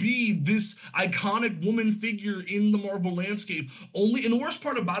to be this iconic woman figure in the Marvel landscape. And the worst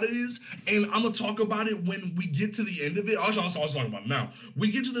part about it is, and I'm gonna talk about it when we get to the end of it. I'll talk about it now.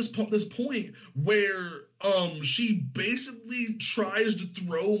 We get to this point where she basically tries to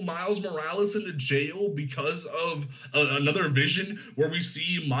throw Miles Morales into jail because of another vision where we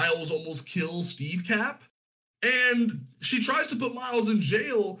see Miles almost kill Steve Cap. And she tries to put Miles in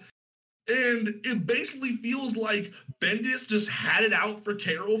jail, and it basically feels like Bendis just had it out for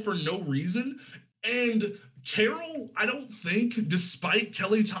Carol for no reason. And Carol, I don't think, despite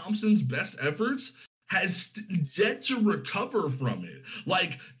Kelly Thompson's best efforts, has yet to recover from it.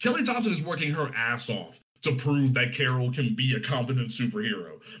 Kelly Thompson is working her ass off to prove that Carol can be a competent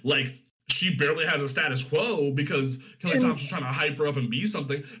superhero. She barely has a status quo because Kelly Thompson's trying to hype her up and be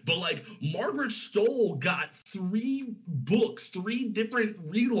something. But Margaret Stohl got 3 books, 3 different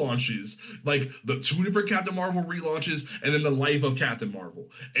relaunches, the 2 different Captain Marvel relaunches, and then the Life of Captain Marvel.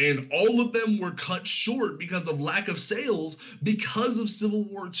 And all of them were cut short because of lack of sales because of Civil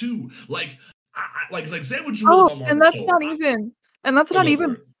War II. Say what you will about Margaret and that's Stohl. not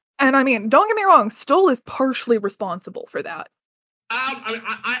even. And I mean, don't get me wrong, Stohl is partially responsible for that.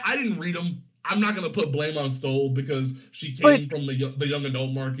 I didn't read them. I'm not going to put blame on Stoll because she came from the young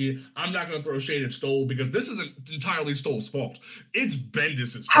adult market. I'm not going to throw shade at Stoll because this isn't entirely Stoll's fault. It's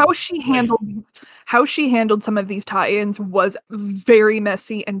Bendis's fault. How she handled some of these tie-ins was very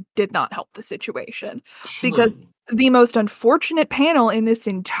messy and did not help the situation. True. Because the most unfortunate panel in this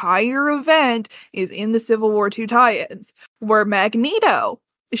entire event is in the Civil War II tie-ins, where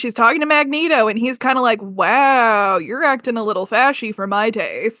she's talking to Magneto, and he's kind of like, wow, you're acting a little fashy for my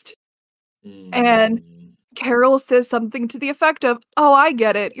taste. And Carol says something to the effect of, oh, I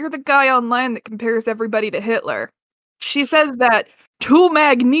get it. You're the guy online that compares everybody to Hitler. She says that to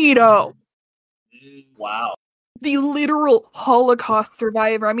Magneto. Wow. The literal Holocaust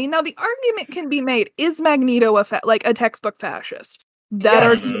survivor. I mean, now the argument can be made, is Magneto a textbook fascist? That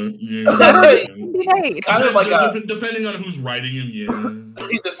argument can be made. Kind of like depending on who's writing him, yeah.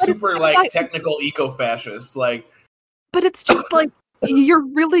 He's a super technical eco-fascist, But it's just like, you're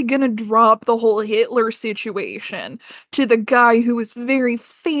really gonna drop the whole Hitler situation to the guy who was very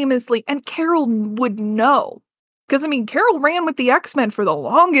famously, and Carol would know. Because, I mean, Carol ran with the X-Men for the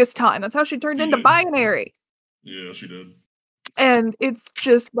longest time. That's how she turned into Binary. Yeah, she did. And it's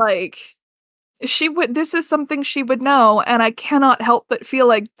just like, this is something she would know, and I cannot help but feel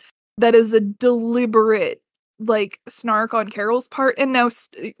like that is a deliberate, snark on Carol's part. And now,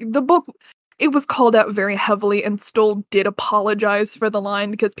 the book, it was called out very heavily, and Stoll did apologize for the line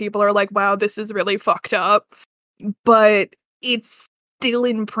because people are like, wow, this is really fucked up. But it's still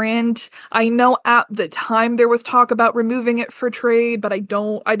in print. I know at the time there was talk about removing it for trade, but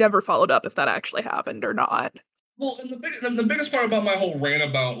I never followed up if that actually happened or not. Well, and the biggest part about my whole rant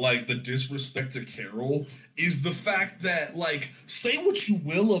about, the disrespect to Carol is the fact that, say what you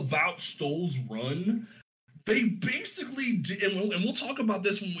will about Stoll's run, they basically did, and we'll talk about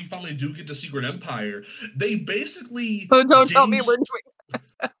this when we finally do get to Secret Empire. They basically... Oh, don't tell me we're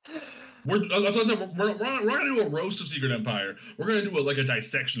doing... We're not going to do a roast of Secret Empire. We're going to do a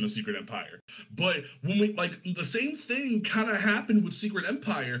dissection of Secret Empire. But when we, the same thing kind of happened with Secret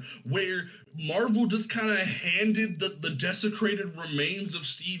Empire, where Marvel just kind of handed the desecrated remains of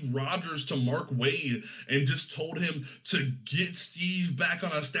Steve Rogers to Mark Waid and just told him to get Steve back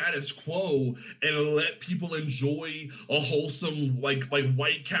on a status quo and let people enjoy a wholesome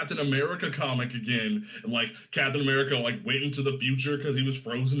white Captain America comic again. And Captain America went into the future because he was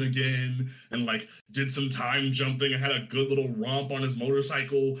frozen again and did some time jumping and had a good little romp on his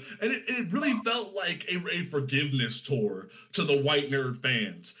motorcycle. And it really felt like a forgiveness tour to the white nerd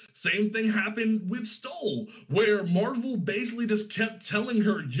fans. Same thing happened with Stoll, where Marvel basically just kept telling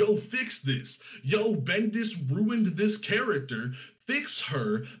her, yo, fix this. Yo, Bendis ruined this character. Fix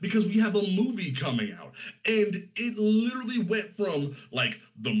her because we have a movie coming out. And it literally went from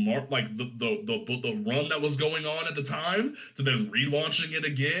the run that was going on at the time to then relaunching it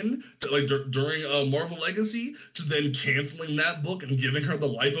again to during Marvel Legacy to then canceling that book and giving her the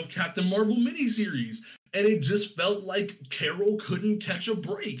Life of Captain Marvel miniseries. And it just felt like Carol couldn't catch a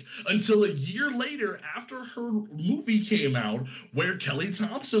break until a year later after her movie came out where Kelly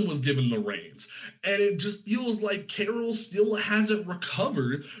Thompson was given the reins. And it just feels like Carol still hasn't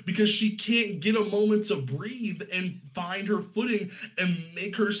recovered because she can't get a moment to breathe and find her footing and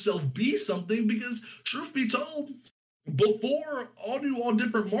make herself be something because, truth be told, before All New, All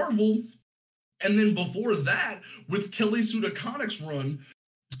Different Marvel, and then before that, with Kelly Sue DeConnick's run,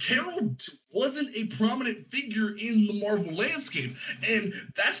 Carol wasn't a prominent figure in the Marvel landscape. And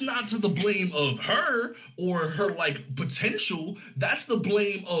that's not to the blame of her or her potential. That's the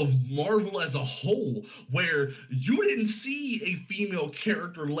blame of Marvel as a whole, where you didn't see a female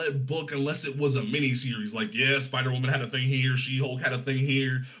character-led book unless it was a miniseries. Yeah, Spider-Woman had a thing here, She-Hulk had a thing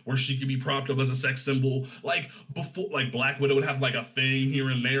here where she could be propped up as a sex symbol. Before, Black Widow would have a thing here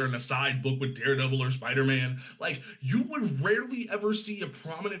and there in a side book with Daredevil or Spider-Man. You would rarely ever see a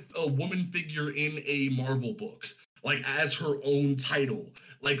prominent woman figure in a Marvel book as her own title.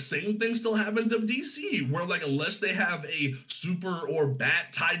 Same thing still happens of DC, where unless they have a super or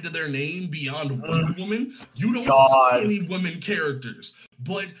bat tied to their name beyond Wonder Woman, you don't see any women characters.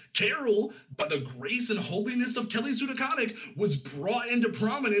 But Carol, by the grace and holiness of Kelly Sue DeConnick, was brought into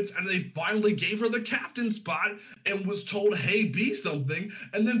prominence, and they finally gave her the captain spot and was told, hey, be something.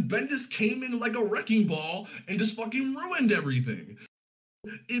 And then Bendis came in like a wrecking ball and just fucking ruined everything.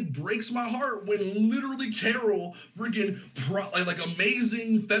 It breaks my heart when literally Carol, freaking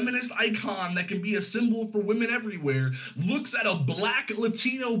amazing feminist icon that can be a symbol for women everywhere, looks at a black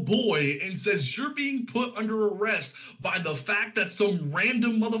Latino boy and says, you're being put under arrest by the fact that some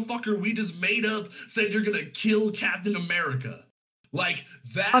random motherfucker we just made up said you're gonna kill Captain America.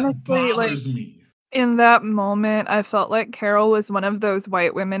 That honestly, bothers me. In that moment, I felt like Carol was one of those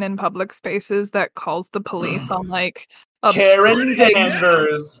white women in public spaces that calls the police on like a Karen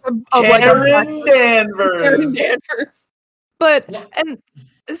Danvers. Karen Danvers. But and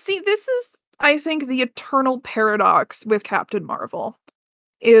see, this is, I think, the eternal paradox with Captain Marvel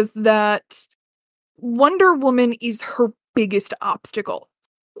is that Wonder Woman is her biggest obstacle,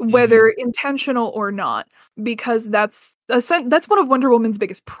 whether intentional or not, because that's one of Wonder Woman's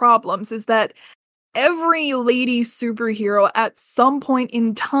biggest problems, is that every lady superhero at some point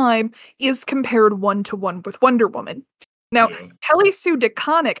in time is compared one-to-one with Wonder Woman. Now, Kelly Sue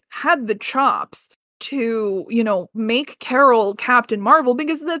DeConnick had the chops to, make Carol Captain Marvel,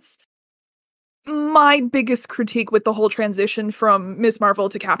 because that's my biggest critique with the whole transition from Miss Marvel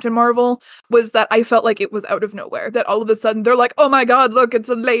to Captain Marvel, was that I felt like it was out of nowhere, that all of a sudden they're like, oh my god, look, it's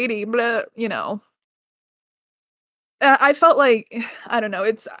a lady, blah, I felt like, I don't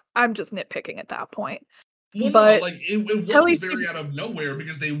know, I'm just nitpicking at that point. Well, but no, like it was very out of nowhere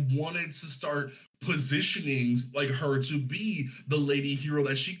because they wanted to start positioning like her to be the lady hero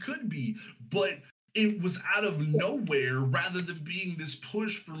that she could be, but it was out of nowhere rather than being this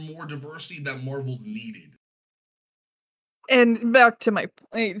push for more diversity that Marvel needed. And back to my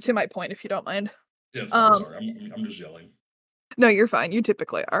point, if you don't mind. Yeah, sorry, I'm just yelling. No, you're fine. You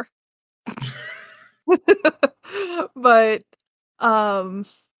typically are. But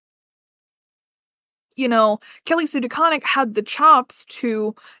Kelly Sue DeConnick had the chops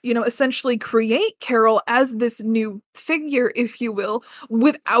to, essentially create Carol as this new figure, if you will,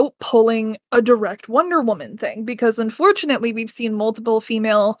 without pulling a direct Wonder Woman thing. Because unfortunately, we've seen multiple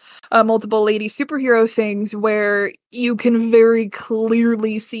lady superhero things where you can very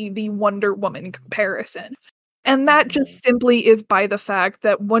clearly see the Wonder Woman comparison. And that just simply is by the fact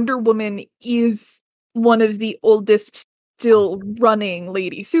that Wonder Woman is one of the oldest still running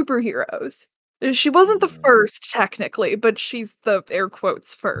lady superheroes. She wasn't the first, technically, but she's the air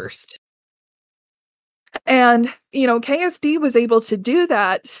quotes first. And, KSD was able to do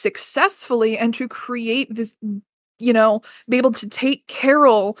that successfully and to create this, be able to take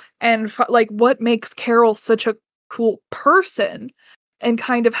Carol and what makes Carol such a cool person and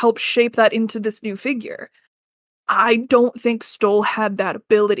kind of help shape that into this new figure. I don't think Stoll had that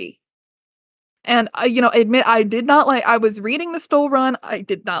ability. And admit I did not like. I was reading the Stoll run. I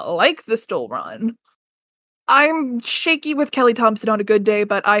did not like the Stoll run. I'm shaky with Kelly Thompson on a good day,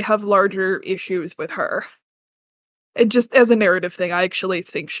 but I have larger issues with her. It just as a narrative thing, I actually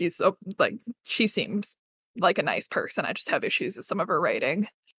think she seems like a nice person. I just have issues with some of her writing.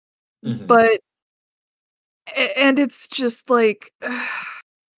 But and it's just like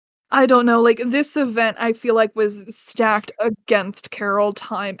I don't know. Like this event, I feel like was stacked against Carol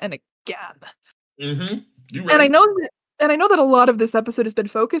time and again. You're right. And I know that a lot of this episode has been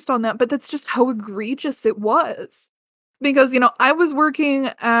focused on that, but that's just how egregious it was. Because, I was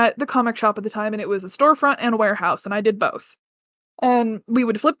working at the comic shop at the time, and it was a storefront and a warehouse, and I did both. And we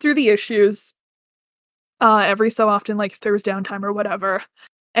would flip through the issues every so often, like if there was downtime or whatever.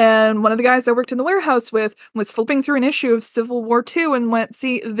 And one of the guys I worked in the warehouse with was flipping through an issue of Civil War II and went,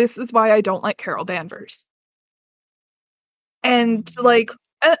 see, this is why I don't like Carol Danvers. And,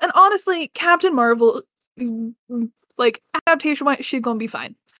 and honestly, Captain Marvel, adaptation-wise, she's gonna be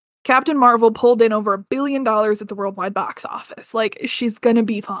fine. Captain Marvel pulled in over $1 billion at the worldwide box office. She's gonna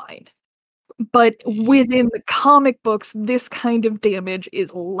be fine. But within the comic books, this kind of damage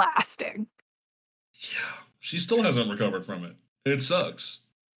is lasting. Yeah, she still hasn't recovered from it. It sucks.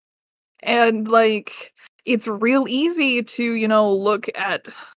 And, it's real easy to, look at...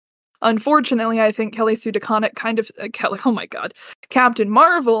 Unfortunately, I think Kelly Sue DeConnick Captain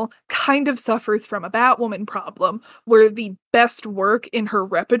Marvel kind of suffers from a Batwoman problem, where the best work in her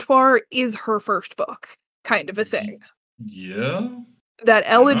repertoire is her first book, kind of a thing. Yeah. That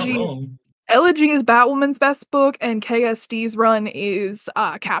Elegy is Batwoman's best book, and KSD's run is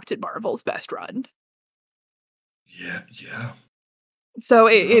Captain Marvel's best run. Yeah. So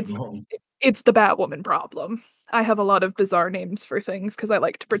it's the Batwoman problem. I have a lot of bizarre names for things because I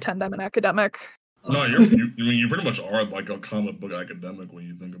like to pretend I'm an academic. No, you pretty much are like a comic book academic when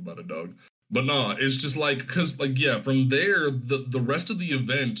you think about it, Doug. But no, it's just because from there, the rest of the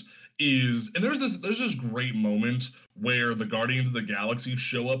event is, and there's this great moment where the Guardians of the Galaxy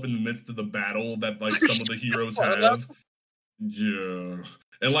show up in the midst of the battle that some of the heroes have. Yeah.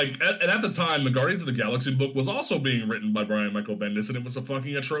 And at the time, the Guardians of the Galaxy book was also being written by Brian Michael Bendis, and it was a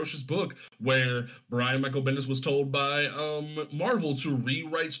fucking atrocious book where Brian Michael Bendis was told by Marvel to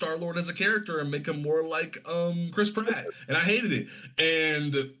rewrite Star-Lord as a character and make him more like Chris Pratt, and I hated it.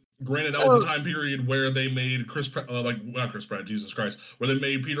 And Granted, that was the time period where they made not Chris Pratt, Jesus Christ, where they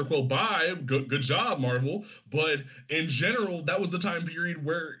made Peter Quill bi. Good job, Marvel. But in general, that was the time period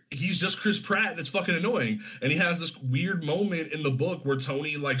where he's just Chris Pratt, and it's fucking annoying. And he has this weird moment in the book where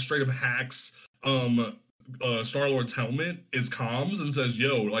Tony like straight up hacks Star-Lord's helmet, his comms, and says,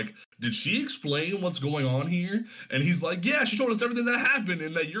 "Yo, like, did she explain what's going on here?" And he's like, "Yeah, she told us everything that happened,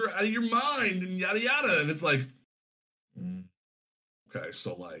 and that you're out of your mind, and yada yada." And it's like, okay,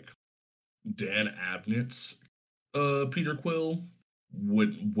 so like Dan Abnett's Peter Quill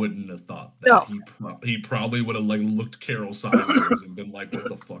wouldn't have thought that. No. He probably would have like looked Carol sideways and been like, "What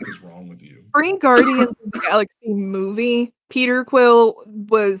the fuck is wrong with you?" Pre Guardians of the Galaxy movie, Peter Quill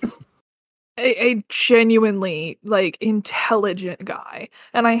was a genuinely like intelligent guy,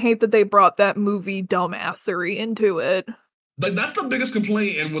 and I hate that they brought that movie dumbassery into it. Like that's the biggest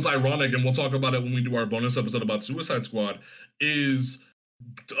complaint, and what's ironic, and we'll talk about it when we do our bonus episode about Suicide Squad, is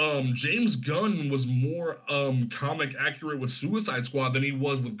James Gunn was more comic accurate with Suicide Squad than he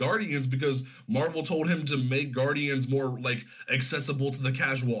was with Guardians, because Marvel told him to make Guardians more like accessible to the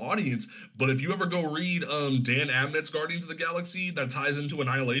casual audience. But if you ever go read Dan Abnett's Guardians of the Galaxy that ties into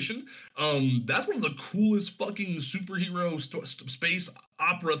Annihilation, that's one of the coolest fucking superhero space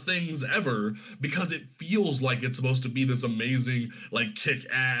opera things ever, because it feels like it's supposed to be this amazing like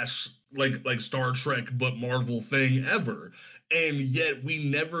kick-ass like Star Trek but Marvel thing ever. And yet we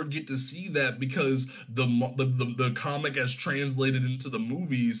never get to see that because the comic has translated into the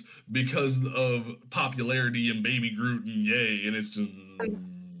movies because of popularity and Baby Groot and yay, and it's just.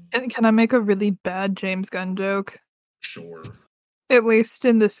 And can I make a really bad James Gunn joke? Sure. At least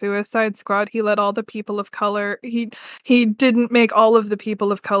in the Suicide Squad, he let all the people of color. He didn't make all of the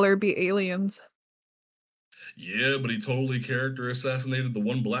people of color be aliens. Yeah, but he totally character assassinated the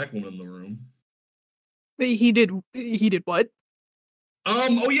one black woman in the room. He did what?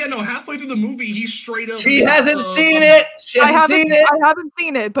 Oh yeah, no. Halfway through the movie, he straight up. She hasn't seen it. I haven't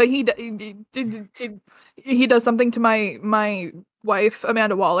seen it, but he does something to my wife,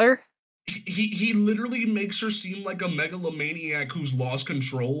 Amanda Waller. He literally makes her seem like a megalomaniac who's lost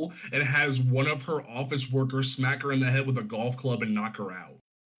control and has one of her office workers smack her in the head with a golf club and knock her out.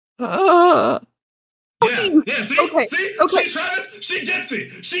 Yeah. See, okay. She gets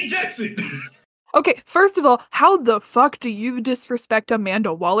it. Okay, first of all, how the fuck do you disrespect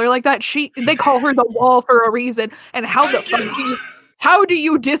Amanda Waller like that? They call her the Wall for a reason. And how do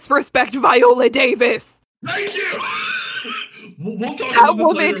you disrespect Viola Davis? Thank you. We'll talk that about this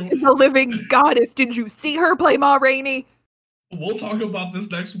woman later. Is a living goddess. Did you see her play Ma Rainey? We'll talk about this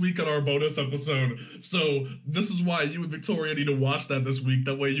next week on our bonus episode. So this is why you and Victoria need to watch that this week.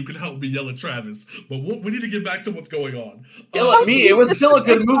 That way you can help me yell at Travis. But we need to get back to what's going on. Yell at me. It was still a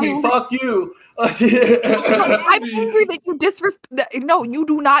good movie. Fuck you. I'm angry that you disrespect. No, you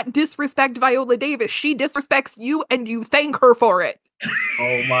do not disrespect Viola Davis. She disrespects you, and you thank her for it.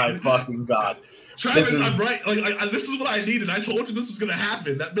 Oh my fucking god. Travis, I'm right. Like, this is what I needed. I told you this was gonna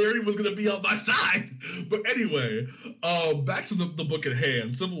happen. That Mary was gonna be on my side. But anyway, back to the book at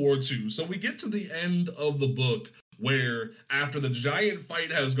hand, Civil War II. So we get to the end of the book where, after the giant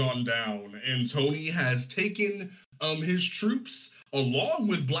fight has gone down and Tony has taken his troops along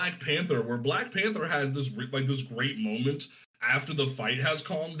with Black Panther, where Black Panther has this great moment after the fight has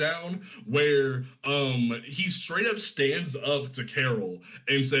calmed down, where he straight up stands up to Carol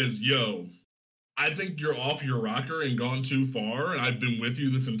and says, "Yo, I think you're off your rocker and gone too far, and I've been with you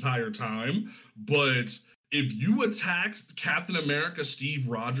this entire time, but if you attacked Captain America Steve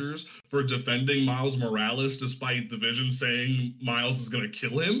Rogers for defending Miles Morales despite the Vision saying Miles is going to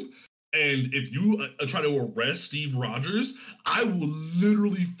kill him, and if you try to arrest Steve Rogers, I will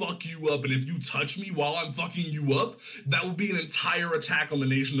literally fuck you up, and if you touch me while I'm fucking you up, that will be an entire attack on the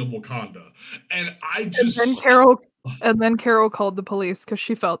nation of Wakanda." And I just... And then Carol called the police because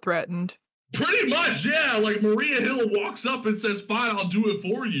she felt threatened. Pretty much, yeah. Like, Maria Hill walks up and says, "Fine, I'll do it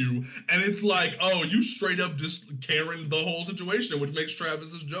for you." And it's like, oh, you straight up just Karen the whole situation, which makes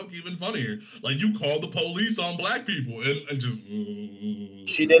Travis's joke even funnier. Like, you called the police on black people and just...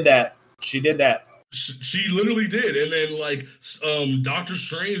 She did that. She literally did. And then, like, Doctor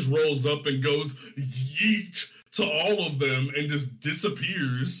Strange rolls up and goes yeet to all of them and just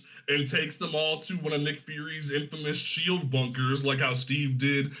disappears and takes them all to one of Nick Fury's infamous shield bunkers, like how Steve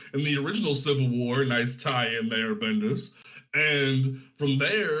did in the original Civil War. Nice tie-in there, Bendis. And from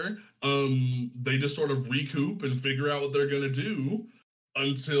there, they just sort of recoup and figure out what they're going to do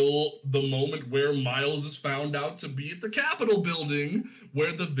until the moment where Miles is found out to be at the Capitol building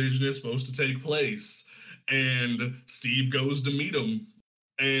where the Vision is supposed to take place. And Steve goes to meet him.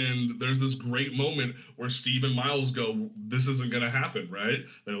 And there's this great moment where Steve and Miles go, this isn't going to happen, right?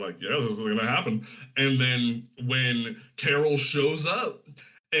 They're like, yeah, this isn't going to happen. And then when Carol shows up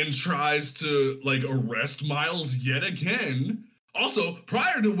and tries to like arrest Miles yet again, also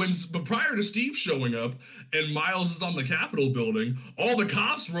prior to Steve showing up and Miles is on the Capitol building, all the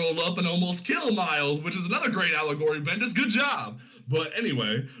cops roll up and almost kill Miles, which is another great allegory, Bendis. Good job. But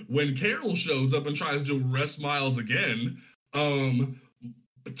anyway, when Carol shows up and tries to arrest Miles again,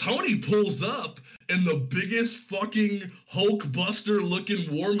 Tony pulls up in the biggest fucking Hulkbuster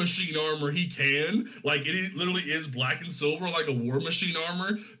looking War Machine armor he can. Like it literally is black and silver, like a War Machine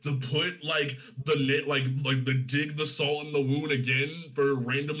armor, to put like the dig the salt in the wound again for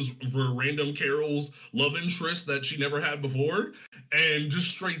random Carol's love interest that she never had before, and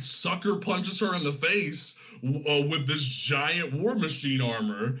just straight sucker punches her in the face with this giant War Machine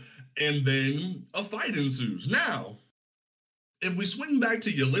armor, and then a fight ensues. Now, if we swing back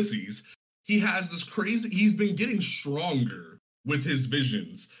to Ulysses, he's been getting stronger with his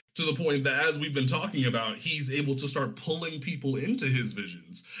visions to the point that, as we've been talking about, he's able to start pulling people into his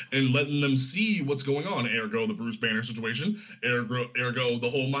visions and letting them see what's going on. Ergo, the Bruce Banner situation. Ergo, the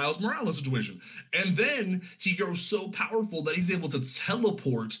whole Miles Morales situation. And then he grows so powerful that he's able to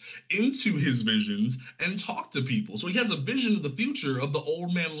teleport into his visions and talk to people. So he has a vision of the future of the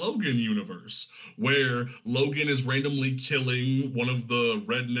Old Man Logan universe, where Logan is randomly killing one of the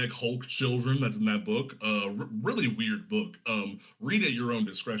redneck Hulk children that's in that book. Really weird book. Read at your own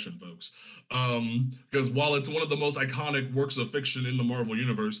discretion, folks, because while it's one of the most iconic works of fiction in the Marvel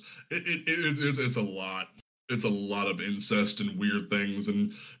universe, it's a lot. It's a lot of incest and weird things,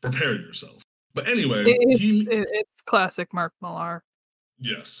 and prepare yourself. But anyway, it's classic Mark Millar.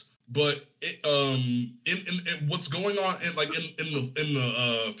 Yes, but in what's going on in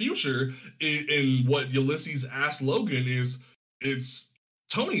the future, in what Ulysses asked Logan is, it's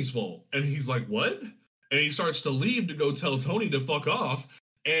Tony's fault, and he's like, what? And he starts to leave to go tell Tony to fuck off.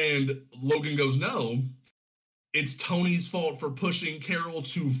 And Logan goes, no, it's Tony's fault for pushing Carol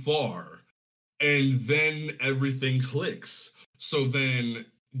too far. And then everything clicks. So then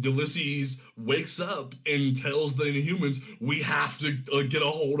Ulysses wakes up and tells the Inhumans, we have to get a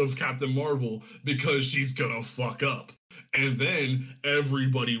hold of Captain Marvel because she's gonna fuck up. And then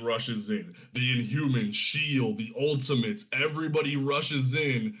everybody rushes in. The Inhumans, S.H.I.E.L.D., the Ultimates, everybody rushes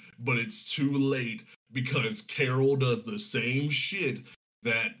in, but it's too late because Carol does the same shit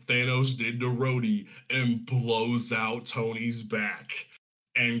that Thanos did to Rhodey and blows out Tony's back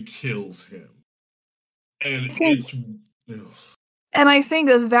and kills him. And I think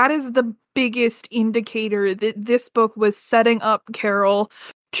that is the biggest indicator that this book was setting up Carol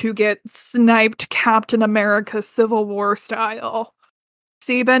to get sniped Captain America Civil War style.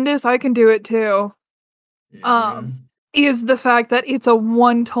 See, Bendis, I can do it too. Yeah. Is the fact that it's a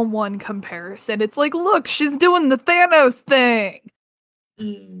 1-to-1 comparison. It's like, look, she's doing the Thanos thing.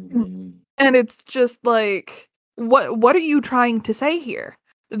 Mm-hmm. And it's just like, what are you trying to say here?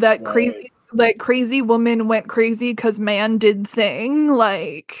 That crazy woman went crazy because man did thing?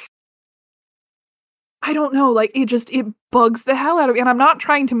 Like, I don't know, like, it bugs the hell out of me. And I'm not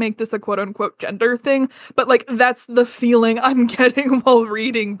trying to make this a quote-unquote gender thing, but, like, that's the feeling I'm getting while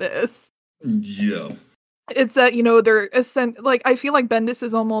reading this. Yeah. It's that, they're like, I feel like Bendis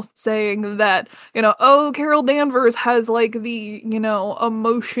is almost saying that, oh, Carol Danvers has, like, the,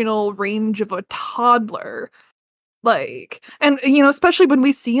 emotional range of a toddler. Like, and, especially when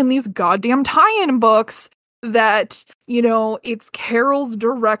we see in these goddamn tie-in books that, it's Carol's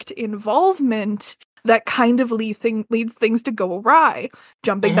direct involvement that kind of leads things to go awry.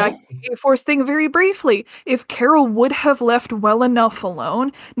 Jumping back to the A-Force thing very briefly, if Carol would have left well enough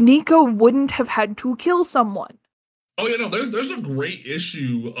alone, Nico wouldn't have had to kill someone. Oh, yeah, no, there's a great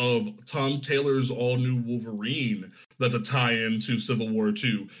issue of Tom Taylor's all-new Wolverine that's a tie-in to Civil War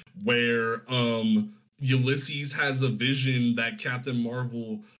 2, where Ulysses has a vision that Captain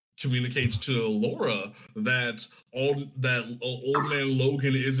Marvel communicates to Laura that old man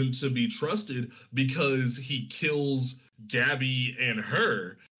Logan isn't to be trusted because he kills Gabby and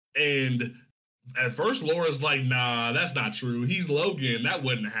her. And at first Laura's like, nah, that's not true. He's Logan. That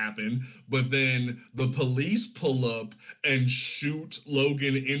wouldn't happen. But then the police pull up and shoot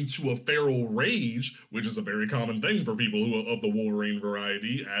Logan into a feral rage, which is a very common thing for people who are of the Wolverine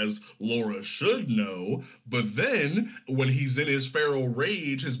variety, as Laura should know. But then when he's in his feral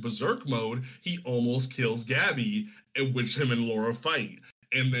rage, his berserk mode, he almost kills Gabby, in which him and Laura fight.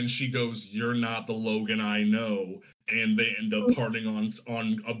 And then she goes, you're not the Logan I know. And they end up parting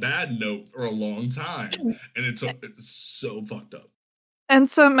on a bad note for a long time. And it's so fucked up. And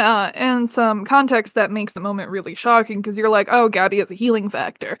some context that makes the moment really shocking because you're like, oh, Gabby has a healing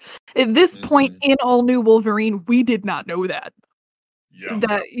factor. At this point in All New Wolverine, we did not know that. Yeah.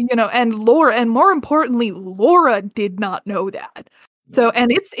 That, and Laura, and more importantly, Laura did not know that. So,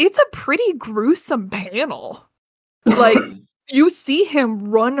 and it's a pretty gruesome panel. Like, you see him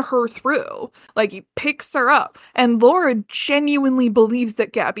run her through. Like, he picks her up, and Laura genuinely believes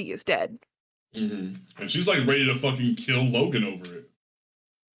that Gabby is dead. And she's like ready to fucking kill Logan over it.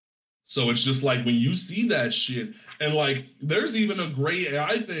 So it's just like when you see that shit, and like there's even a great,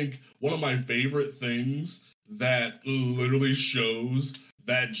 I think one of my favorite things that literally shows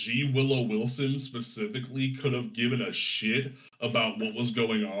that G. Willow Wilson specifically could have given a shit about what was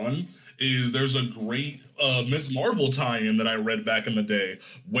going on is there's a great Ms. Marvel tie-in that I read back in the day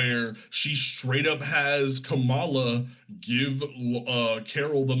where she straight up has Kamala give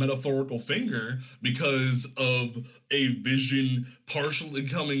Carol the metaphorical finger because of a vision partially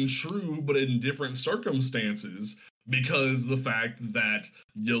coming true, but in different circumstances, because the fact that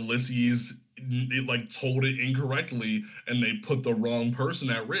Ulysses told it incorrectly and they put the wrong person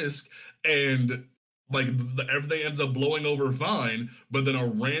at risk, and like everything ends up blowing over fine, but then a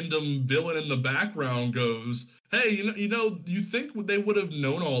random villain in the background goes, hey, you think they would have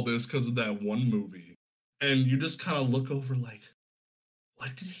known all this because of that one movie, and you just kind of look over like,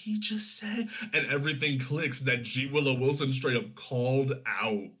 what did he just say? And everything clicks that G. Willow Wilson straight up called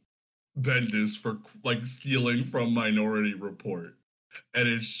out Bendis for like stealing from Minority Report. And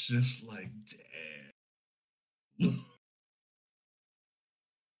it's just like, damn.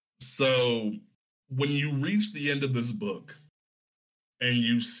 So when you reach the end of this book and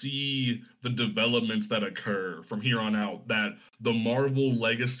you see the developments that occur from here on out, that the Marvel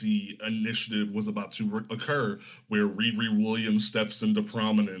Legacy Initiative was about to occur, where Riri Williams steps into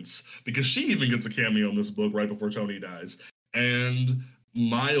prominence, because she even gets a cameo in this book right before Tony dies. And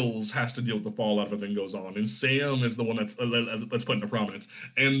Miles has to deal with the fallout if everything goes on, and Sam is the one that's put into prominence.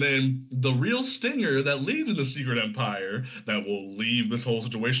 And then the real stinger that leads into Secret Empire that will leave this whole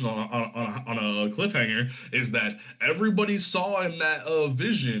situation on a cliffhanger is that everybody saw in that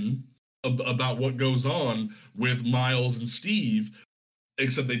vision about what goes on with Miles and Steve,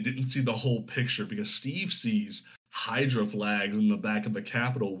 except they didn't see the whole picture because Steve sees Hydra flags in the back of the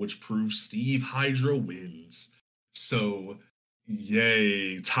Capitol, which proves Steve Hydra wins. So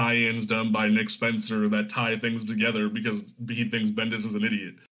yay, tie-ins done by Nick Spencer that tie things together because he thinks Bendis is an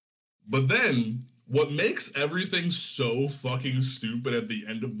idiot. But then, what makes everything so fucking stupid at the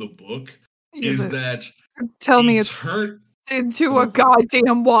end of the book is that tell me it's into a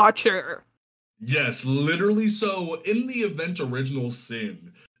goddamn Watcher. Yes, literally. So in the event Original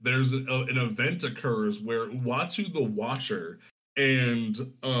Sin, there's an event occurs where Uatu the Watcher and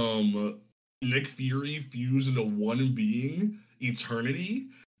Nick Fury fuse into one being, Eternity,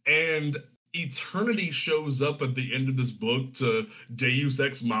 and Eternity shows up at the end of this book to Deus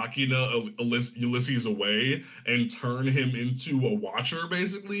Ex Machina Ulysses away and turn him into a Watcher,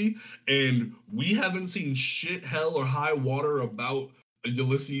 basically. And we haven't seen shit, hell, or high water about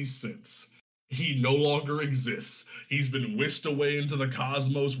Ulysses since. He no longer exists. He's been whisked away into the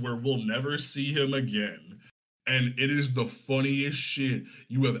cosmos where we'll never see him again. And it is the funniest shit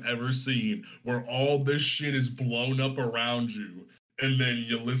you have ever seen, where all this shit is blown up around you, and then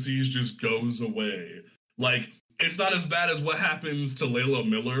Ulysses just goes away. Like, it's not as bad as what happens to Layla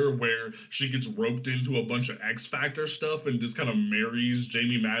Miller, where she gets roped into a bunch of X Factor stuff and just kind of marries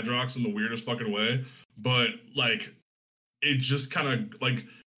Jamie Madrox in the weirdest fucking way. But, like, it just kind of, like,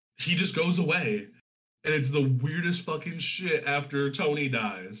 he just goes away. And it's the weirdest fucking shit after Tony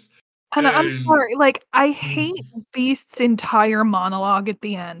dies. And I'm sorry, like, I hate Beast's entire monologue at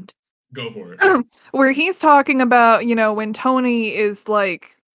the end. Go for it. Where he's talking about, when Tony is,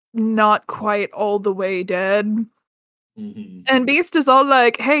 like, not quite all the way dead. Mm-hmm. And Beast is all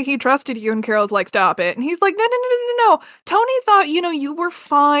like, hey, he trusted you, and Carol's like, stop it. And he's like, no. Tony thought, you were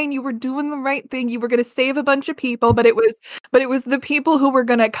fine, you were doing the right thing, you were gonna save a bunch of people, but it was the people who were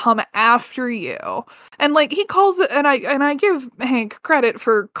gonna come after you. And like he calls it, and I give Hank credit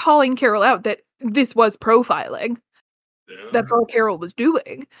for calling Carol out that this was profiling. Yeah. That's all Carol was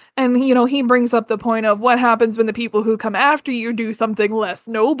doing. And he brings up the point of what happens when the people who come after you do something less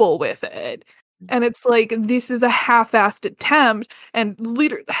noble with it. And it's like, this is a half-assed attempt, and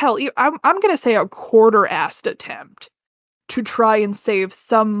hell, I'm going to say a quarter-assed attempt to try and save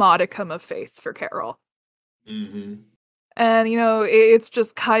some modicum of face for Carol. Mm-hmm. And, it's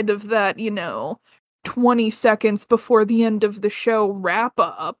just kind of that, 20 seconds before the end of the show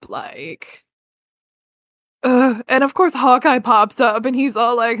wrap-up, like... and of course Hawkeye pops up, and he's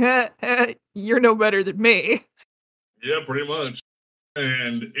all like, you're no better than me. Yeah, pretty much.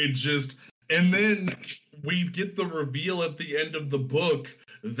 And and then we get the reveal at the end of the book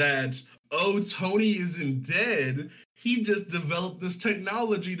that, oh, Tony isn't dead. He just developed this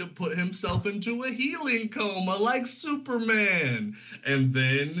technology to put himself into a healing coma like Superman. And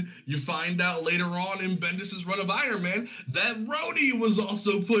then you find out later on in Bendis' run of Iron Man that Rhodey was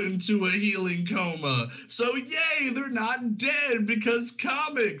also put into a healing coma. So yay, they're not dead because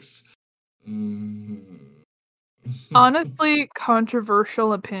comics. Honestly,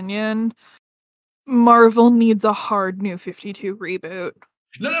 controversial opinion. Marvel needs a hard New 52 reboot.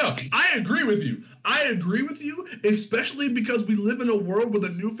 No. I agree with you. Especially because we live in a world where the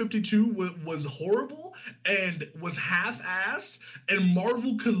New 52 was horrible and was half-assed, and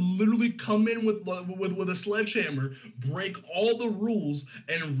Marvel could literally come in with a sledgehammer, break all the rules,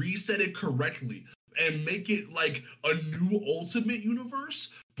 and reset it correctly. And make it like a new Ultimate Universe,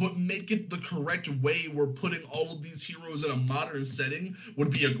 but make it the correct way where putting all of these heroes in a modern setting would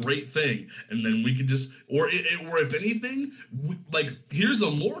be a great thing. And then we could just, or if anything, here's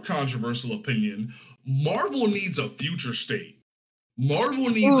a more controversial opinion. Marvel needs a future state. Marvel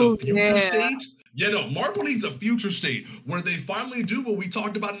needs a future state. Yeah, no, Marvel needs a future state where they finally do what we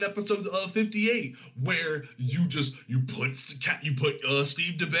talked about in episode 58, where you put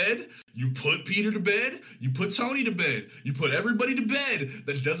Steve to bed, you put Peter to bed, you put Tony to bed, you put everybody to bed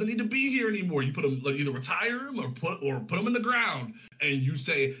that doesn't need to be here anymore. You put them, either retire them or put them in the ground, and you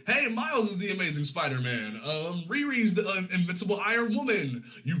say, hey, Miles is the Amazing Spider-Man, Riri's the Invincible Iron Woman,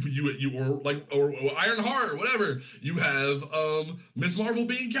 or Ironheart, whatever. You have Miss Marvel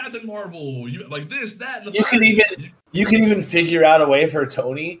being Captain Marvel. You like this, that, and the you can even figure out a way for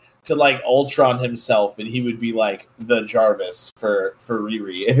Tony to like Ultron himself, and he would be like the Jarvis for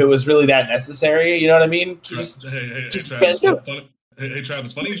Riri if it was really that necessary. You know what I mean? Hey,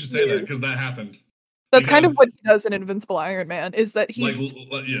 Travis, funny you should say that because that happened. That's kind of what he does in Invincible Iron Man, is that he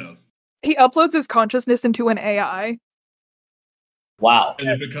uploads his consciousness into an AI. Wow.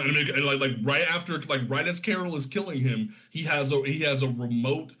 And right as Carol is killing him, he has a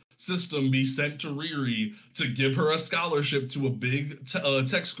remote system be sent to Riri to give her a scholarship to a big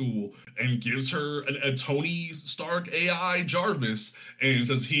tech school, and gives her a Tony Stark AI Jarvis, and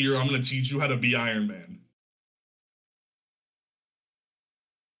says, here, I'm going to teach you how to be Iron Man.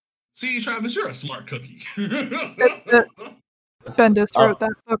 See, Travis, you're a smart cookie. Bendis wrote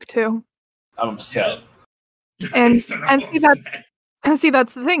that book too. I'm upset. And see,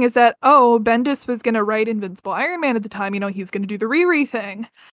 that's the thing, is that, Bendis was going to write Invincible Iron Man at the time, he's going to do the Riri thing.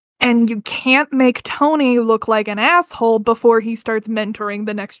 And you can't make Tony look like an asshole before he starts mentoring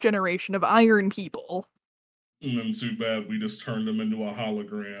the next generation of Iron people. And then too bad we just turned him into a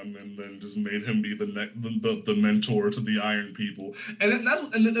hologram and then just made him be the mentor to the Iron people. And then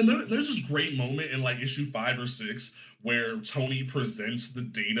there's this great moment in like issue 5 or 6 where Tony presents the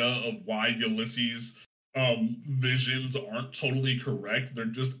data of why Ulysses' visions aren't totally correct. They're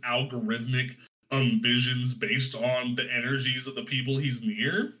just algorithmic visions based on the energies of the people he's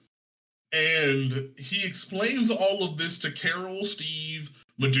near. And he explains all of this to Carol, Steve,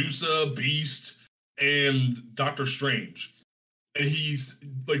 Medusa, Beast, and Doctor Strange. And he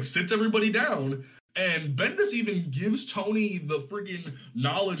sits everybody down, and Bendis even gives Tony the friggin'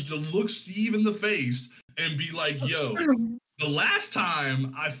 knowledge to look Steve in the face and be like, yo, the last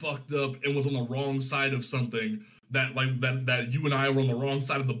time I fucked up and was on the wrong side of something, that you and I were on the wrong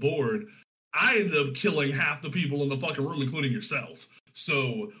side of the board, I ended up killing half the people in the fucking room, including yourself.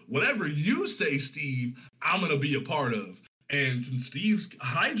 So whatever you say, Steve, I'm going to be a part of. And since Steve's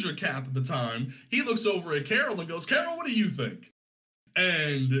Hydra Cap at the time, he looks over at Carol and goes, Carol, what do you think?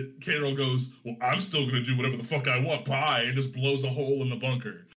 And Carol goes, well, I'm still going to do whatever the fuck I want. Bye. And just blows a hole in the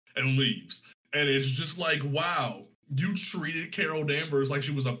bunker and leaves. And it's just like, wow, you treated Carol Danvers like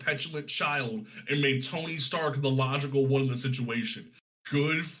she was a petulant child and made Tony Stark the logical one in the situation.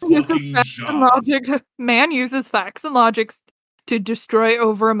 Good fucking job. Man uses facts and logic to destroy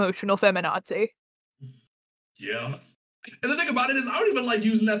over-emotional feminazi. Yeah. And the thing about it is, I don't even like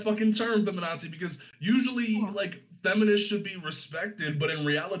using that fucking term, feminazi, because usually, feminists should be respected, but in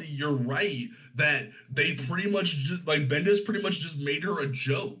reality, you're right, that they pretty much just, Bendis pretty much just made her a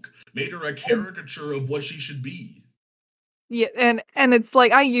joke, made her a caricature of what she should be. Yeah, and it's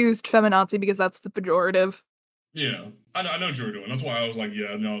I used feminazi because that's the pejorative. Yeah, I know what you're doing. That's why I was like,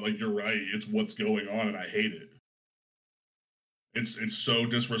 yeah, no, you're right. It's what's going on, and I hate it. It's so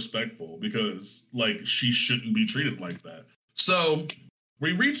disrespectful because she shouldn't be treated like that. So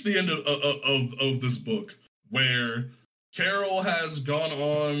we reach the end of this book where Carol has gone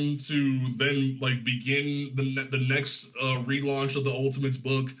on to then begin the next relaunch of the Ultimates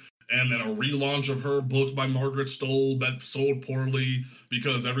book, and then a relaunch of her book by Margaret Stohl that sold poorly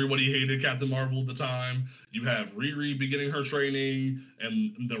because everybody hated Captain Marvel at the time. You have Riri beginning her training,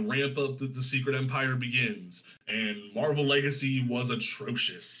 and the ramp up to the Secret Empire begins. And Marvel Legacy was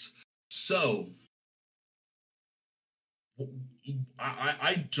atrocious. So,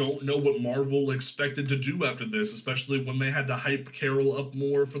 I don't know what Marvel expected to do after this, especially when they had to hype Carol up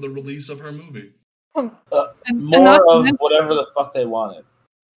more for the release of her movie. More of whatever the fuck they wanted.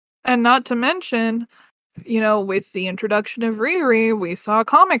 And not to mention, with the introduction of Riri, we saw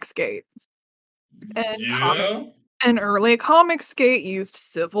Comicsgate. And an early Comicsgate used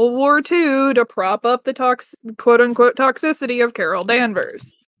Civil War II to prop up the quote-unquote toxicity of Carol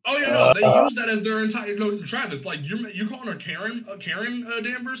Danvers. Oh yeah, no, they use that as their entire Travis. Like you're calling her Karen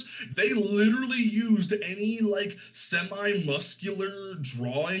Danvers. They literally used any like semi-muscular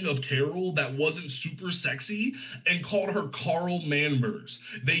drawing of Carol that wasn't super sexy and called her Carl Manvers.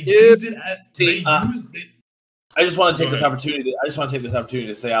 They used it at. I just want to take this opportunity.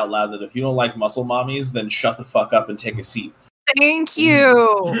 To say out loud that if you don't like muscle mommies, then shut the fuck up and take a seat. Thank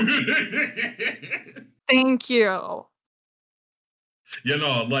you. Thank you. Yeah,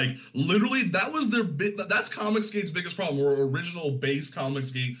 no, like literally that was that's Comicsgate's biggest problem, or original base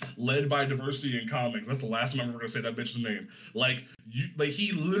Comicsgate led by diversity in comics. That's the last time I'm ever gonna say that bitch's name. Like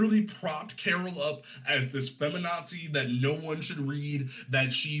he literally propped Carol up as this feminazi that no one should read,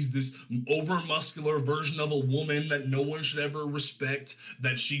 that she's this over muscular version of a woman that no one should ever respect,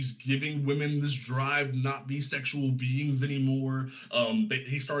 that she's giving women this drive to not be sexual beings anymore.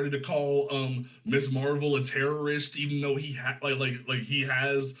 He started to call Ms. Marvel a terrorist, even though he had he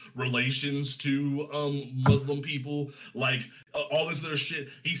has relations to Muslim people, all this other shit.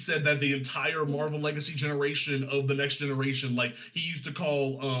 He said that the entire Marvel Legacy generation of the next generation, he used to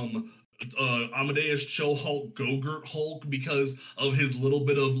call Amadeus Cho Hulk Gogurt Hulk because of his little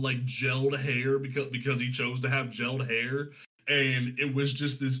bit of gelled hair, because he chose to have gelled hair. And it was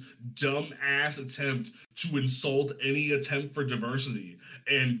just this dumb ass attempt to insult any attempt for diversity.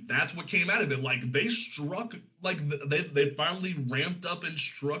 And that's what came out of it. They struck, they finally ramped up and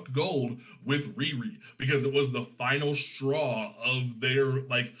struck gold with Riri, because it was the final straw of their,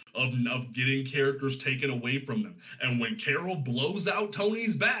 of getting characters taken away from them. And when Carol blows out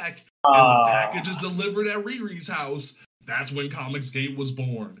Tony's back and the package is delivered at Riri's house, that's when Comicsgate was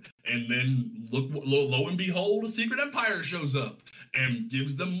born. And then lo and behold, a Secret Empire shows up and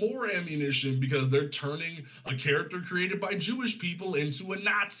gives them more ammunition, because they're turning a character created by Jewish people into a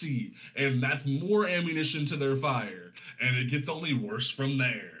Nazi. And that's more ammunition to their fire. And it gets only worse from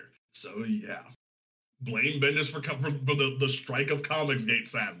there. So yeah. Blame Bendis for the strike of Comicsgate,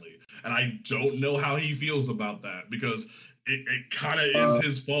 sadly. And I don't know how he feels about that, because it kind of is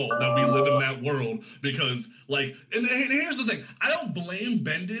his fault that we live in that world, because and here's the thing, I don't blame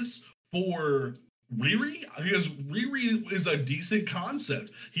Bendis for Riri, because Riri is a decent concept.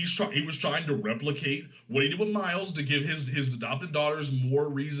 He was trying to replicate what he did with Miles to give his adopted daughters more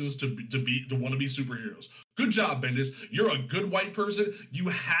reasons to want to be superheroes. Good job, Bendis. You're a good white person. You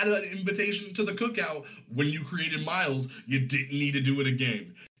had an invitation to the cookout when you created Miles. You didn't need to do it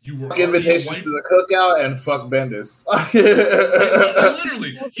again. You were invitations to the cookout and fuck Bendis.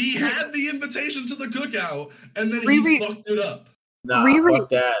 Literally, he had the invitation to the cookout and then he fucked it up. Nah, fuck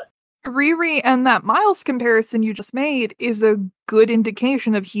that. Riri and that Miles comparison you just made is a good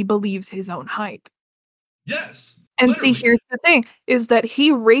indication of he believes his own hype. Yes. And literally. See, here's the thing, is that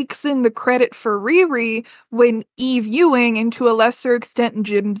he rakes in the credit for Riri when Eve Ewing, and to a lesser extent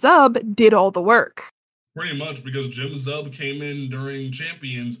Jim Zub, did all the work. Pretty much, because Jim Zub came in during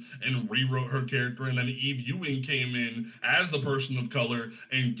Champions and rewrote her character, and then Eve Ewing came in as the person of color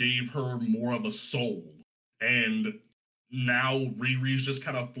and gave her more of a soul. And now Riri's just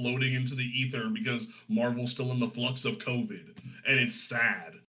kind of floating into the ether because Marvel's still in the flux of COVID. And it's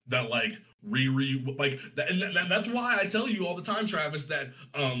sad that Riri, and that's why I tell you all the time, Travis, that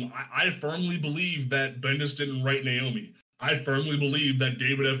I firmly believe that Bendis didn't write Naomi. I firmly believe that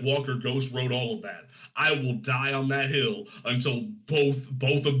David F. Walker Ghost wrote all of that. I will die on that hill until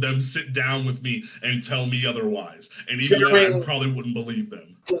both of them sit down with me and tell me otherwise. And even then, I probably wouldn't believe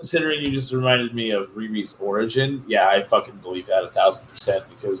them. Considering you just reminded me of Riri's origin, yeah, I fucking believe that 1,000%,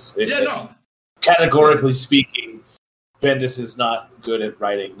 because categorically speaking, Bendis is not good at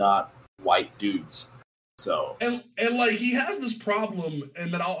writing not white dudes. So and like he has this problem,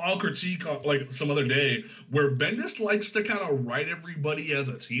 and then I'll critique like some other day where Bendis likes to kind of write everybody as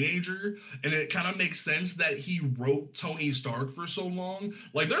a teenager, and it kind of makes sense that he wrote Tony Stark for so long.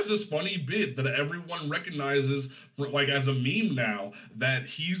 Like there's this funny bit that everyone recognizes for, like as a meme now, that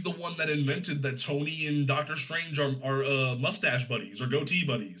he's the one that invented that Tony and Doctor Strange are mustache buddies or goatee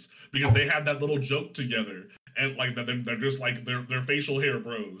buddies because they have that little joke together. And like that, they're just like they're facial hair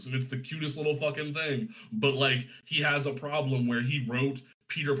bros, and it's the cutest little fucking thing. But like he has a problem where he wrote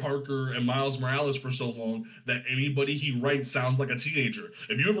Peter Parker and Miles Morales for so long that anybody he writes sounds like a teenager.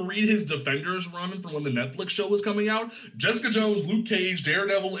 If you ever read his Defenders run from when the Netflix show was coming out, Jessica Jones, Luke Cage,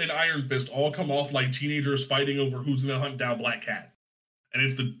 Daredevil, and Iron Fist all come off like teenagers fighting over who's gonna hunt down Black Cat, and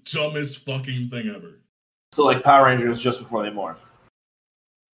it's the dumbest fucking thing ever. So like Power Rangers just before they morph.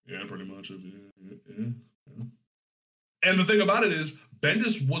 Yeah, pretty much. Yeah. And the thing about it is,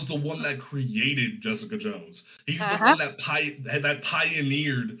 Bendis was the one that created Jessica Jones. He's the one that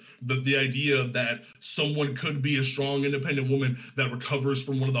pioneered the idea that someone could be a strong, independent woman that recovers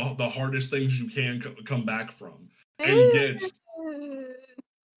from one of the hardest things you can come back from. And yet,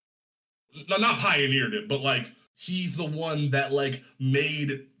 not pioneered it, but like he's the one that like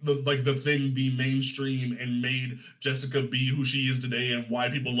made the thing be mainstream and made Jessica be who she is today and why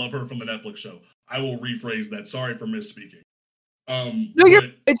people love her from the Netflix show. I will rephrase that. Sorry for misspeaking.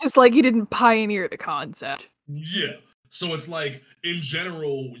 It's just like he didn't pioneer the concept. Yeah. So it's like, in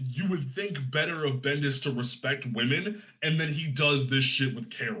general, you would think better of Bendis to respect women, and then he does this shit with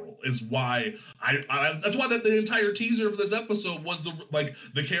Carol. Is why that's why the entire teaser of this episode was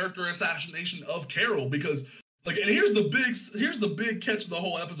the character assassination of Carol, because like, and here's the big catch of the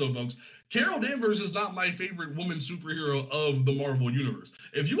whole episode, folks. Carol Danvers is not my favorite woman superhero of the Marvel Universe.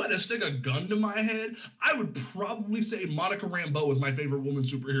 If you had to stick a gun to my head, I would probably say Monica Rambeau is my favorite woman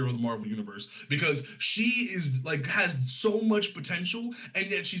superhero of the Marvel Universe, because she is like has so much potential,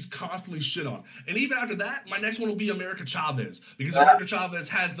 and yet she's constantly shit on. And even after that, my next one will be America Chavez, because America Chavez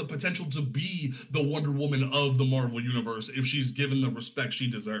has the potential to be the Wonder Woman of the Marvel Universe if she's given the respect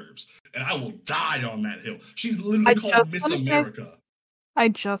she deserves. And I will die on that hill. She's literally called Miss America. I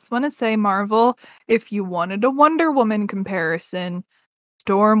just want to say, Marvel, if you wanted a Wonder Woman comparison,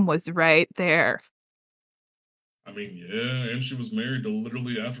 Storm was right there. I mean, yeah, and she was married to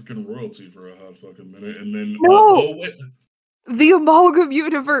literally African royalty for a hot fucking minute, and then the Amalgam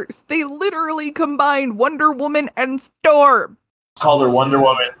Universe. They literally combined Wonder Woman and Storm. Called her Wonder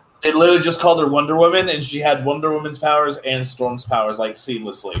Woman. They literally just called her Wonder Woman, and she had Wonder Woman's powers and Storm's powers like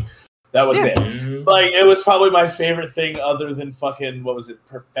seamlessly. That was it. Like, it was probably my favorite thing other than fucking, what was it,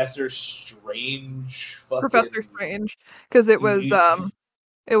 Professor Strange? Professor Strange. Because it was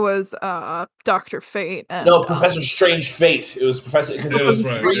Dr. Fate. And, no, Professor Strange Fate. It was Professor, because it was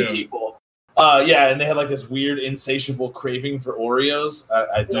three people. And they had like this weird insatiable craving for Oreos.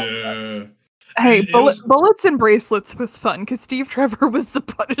 I don't. Hey, Bullets and Bracelets was fun because Steve Trevor was the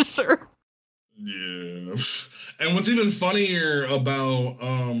Punisher. Yeah. And what's even funnier about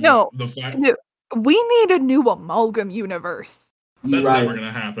the fact we need a new Amalgam Universe. That's never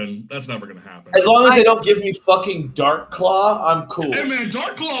gonna happen. That's never gonna happen. As long as they don't give me fucking Dark Claw, I'm cool. Hey man,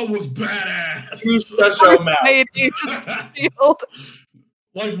 Dark Claw was badass. You shut your mouth.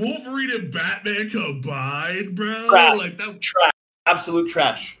 Like Wolverine and Batman combined, bro. Trash. Like that trash. Absolute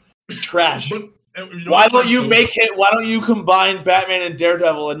trash. Trash. But, why don't you combine Batman and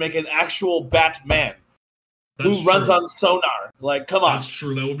Daredevil and make an actual Batman who runs on sonar? Like, come on. That's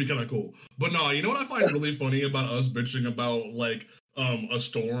true. That would be kind of cool. But no, you know what I find really funny about us bitching about like a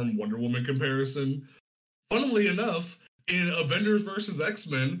Storm Wonder Woman comparison? Funnily enough, in Avengers vs.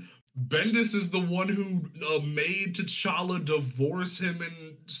 X-Men, Bendis is the one who made T'Challa divorce him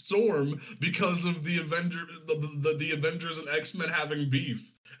and Storm because of the Avengers and X-Men having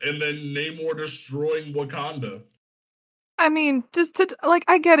beef, and then Namor destroying Wakanda. I mean,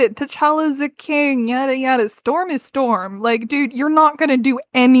 I get it. T'Challa's a king, yada yada. Storm is Storm. Like, dude, you're not gonna do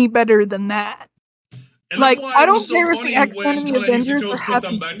any better than that. And like, I don't care if the X-Men and the Avengers are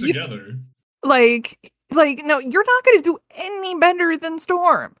having back together. Like, no, you're not gonna do any better than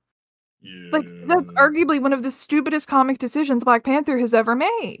Storm. Yeah. Like, that's arguably one of the stupidest comic decisions Black Panther has ever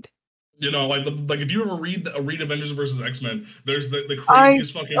made. You know, like if you ever read Avengers vs. X-Men, there's the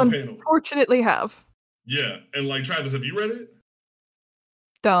craziest fucking panel. Unfortunately have. Yeah, and like Travis, have you read it?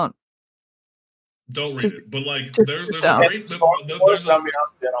 Don't. Don't read it, but like there's a don't. great. There's I'll be honest with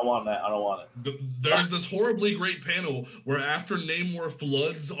you, I don't want that. I don't want it. There's this horribly great panel where after Namor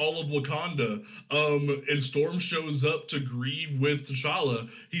floods all of Wakanda, and Storm shows up to grieve with T'Challa.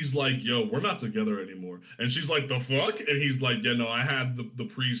 He's like, "Yo, we're not together anymore," and she's like, "The fuck?" And he's like, "Yeah, no, I had the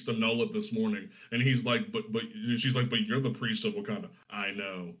priest annul it this morning," and he's like, "But," she's like, "But you're the priest of Wakanda." I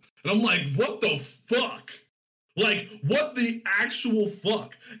know, and I'm like, "What the fuck?" Like, what the actual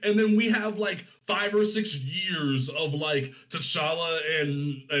fuck? And then we have like 5 or 6 years of like T'Challa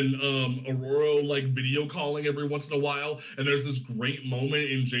and Aurora like video calling every once in a while. And there's this great moment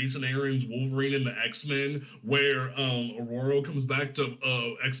in Jason Aaron's Wolverine and the X-Men where Aurora comes back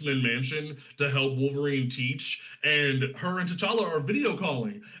to X-Men Mansion to help Wolverine teach, and her and T'Challa are video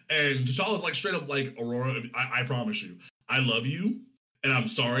calling. And T'Challa's like straight up like, "Aurora, I promise you, I love you. And I'm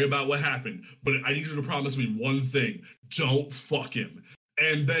sorry about what happened, but I need you to promise me one thing. Don't fuck him."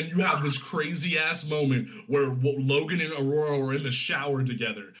 And then you have this crazy ass moment where Logan and Aurora are in the shower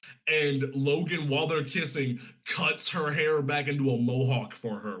together. And Logan, while they're kissing, cuts her hair back into a mohawk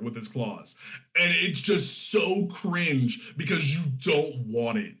for her with his claws. And it's just so cringe because you don't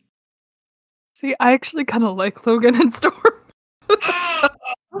want it. See, I actually kind of like Logan and Storm. Oh,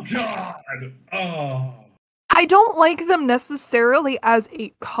 God. Oh. I don't like them necessarily as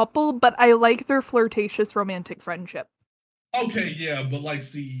a couple, but I like their flirtatious romantic friendship. Okay, yeah, but like,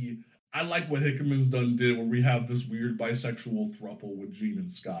 see, I like what Hickman's done did where we have this weird bisexual throuple with Jean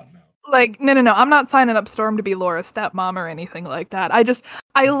and Scott now. Like, no, I'm not signing up Storm to be Laura's stepmom or anything like that. I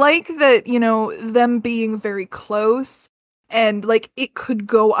like that, them being very close and like it could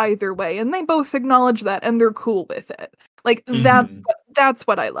go either way, and they both acknowledge that and they're cool with it. Like, that's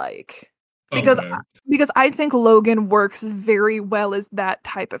what I like. Because I think Logan works very well as that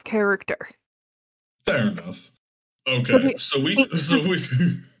type of character. Fair enough. Okay,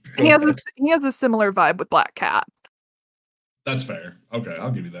 he has a similar vibe with Black Cat. That's fair. Okay,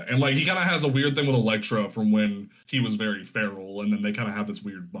 I'll give you that. And like he kind of has a weird thing with Elektra from when he was very feral, and then they kind of have this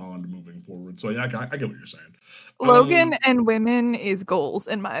weird bond moving forward. So yeah, I get what you're saying. Logan and women is goals,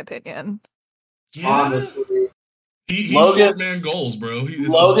 in my opinion. Yeah. Honestly. He's short man goals, bro.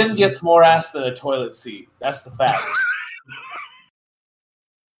 Logan awesome. Gets more ass than a toilet seat. That's the fact.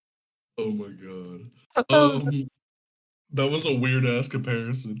 Oh my god. That was a weird ass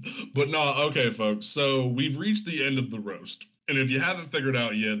comparison. But no, okay, folks. So we've reached the end of the roast. And if you haven't figured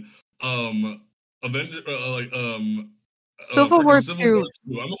out yet, Civil War 2. I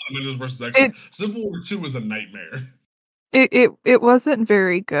almost Avengers versus X-Men. Civil War 2 was a nightmare. It wasn't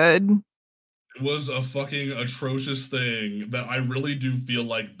very good. It was a fucking atrocious thing that I really do feel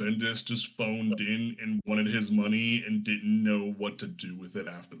like Bendis just phoned in and wanted his money and didn't know what to do with it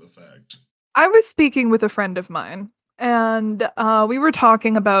after the fact. I was speaking with a friend of mine, and we were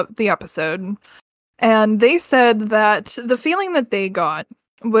talking about the episode, and they said that the feeling that they got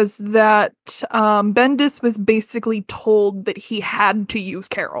was that Bendis was basically told that he had to use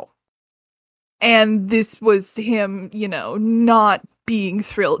Carol. And this was him, not being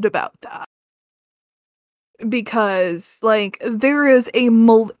thrilled about that. Because, like, there is in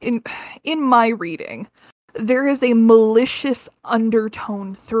my reading, there is a malicious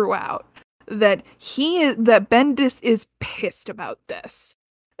undertone throughout that Bendis is pissed about this.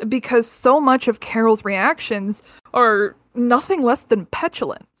 Because so much of Carol's reactions are nothing less than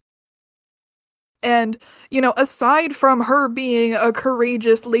petulant. And, aside from her being a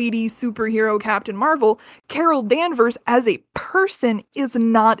courageous lady superhero Captain Marvel, Carol Danvers as a person is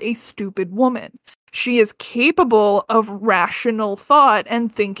not a stupid woman. She is capable of rational thought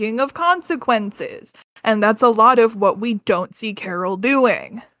and thinking of consequences. And that's a lot of what we don't see Carol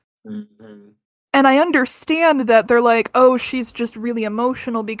doing. Mm-hmm. And I understand that they're like, oh, she's just really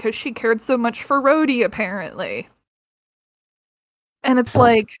emotional because she cared so much for Rhodey, apparently. And it's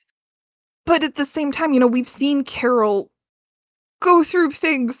like, but at the same time, we've seen Carol go through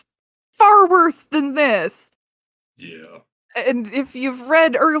things far worse than this. Yeah. And if you've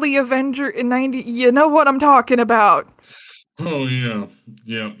read early Avenger in 90, you know what I'm talking about. Oh, yeah.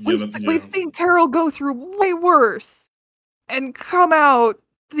 Yeah. We've seen Carol go through way worse and come out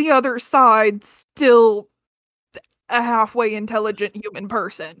the other side still a halfway intelligent human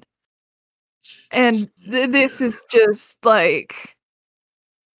person. And this is just like,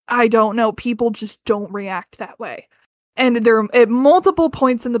 I don't know, people just don't react that way. And there at multiple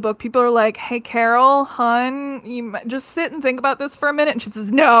points in the book, people are like, hey, Carol, hun, you might just sit and think about this for a minute. And she says,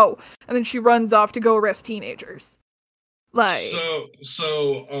 no. And then she runs off to go arrest teenagers. Like, I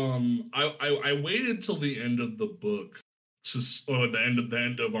waited till the end of the book or the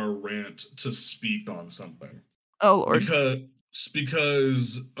end of our rant to speak on something. Oh, Lord.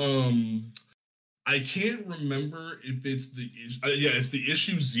 Because I can't remember if it's it's the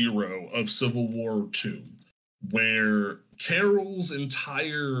issue 0 of Civil War 2, where Carol's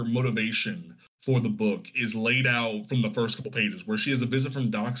entire motivation for the book is laid out from the first couple pages, where she has a visit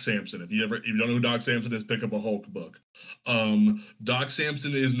from Doc Samson. If you don't know who Doc Samson is, pick up a Hulk book. Doc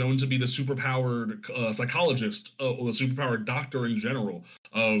Samson is known to be the superpowered psychologist, or the superpowered doctor in general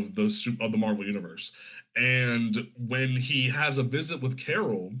of the Marvel universe. And when he has a visit with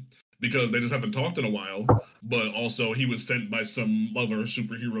Carol, because they just haven't talked in a while, but also he was sent by some of her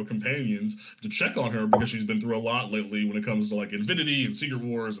superhero companions to check on her because she's been through a lot lately when it comes to like Infinity and Secret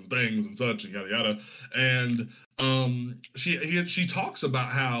Wars and things and such and yada yada. And she talks about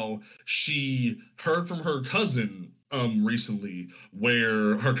how she heard from her cousin recently,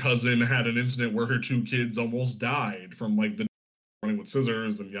 where her cousin had an incident where her 2 kids almost died from like the running with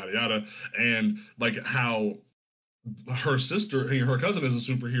scissors and yada yada, and like how her cousin is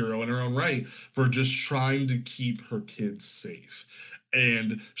a superhero in her own right for just trying to keep her kids safe.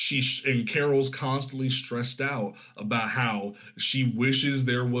 And Carol's constantly stressed out about how she wishes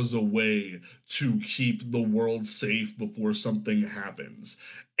there was a way to keep the world safe before something happens.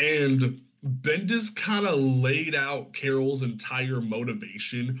 And Bendis kind of laid out Carol's entire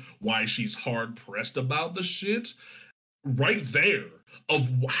motivation, why she's hard pressed about the shit, right there, of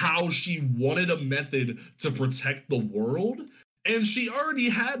how she wanted a method to protect the world. And she already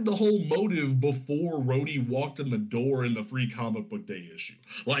had the whole motive before Rhodey walked in the door in the Free Comic Book Day issue.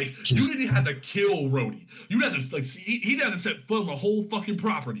 Like, you didn't have to kill Rhodey. You had to, like, he had to set foot on the whole fucking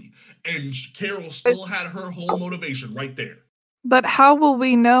property. And Carol still had her whole motivation right there. But how will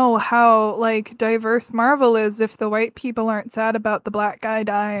we know how, like, diverse Marvel is if the white people aren't sad about the black guy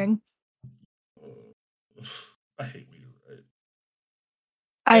dying? I hate when you're right.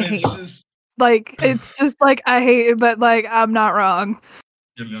 I hate it. Like, it's just like, I hate it, but like, I'm not wrong.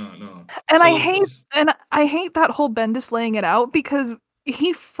 No. And so, I hate that whole Bendis laying it out, because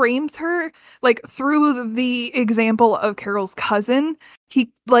he frames her, like, through the example of Carol's cousin.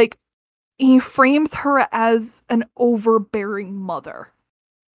 He frames her as an overbearing mother.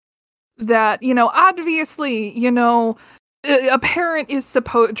 That, obviously, a parent is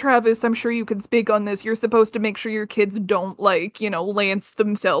supposed, Travis, I'm sure you can speak on this, you're supposed to make sure your kids don't, lance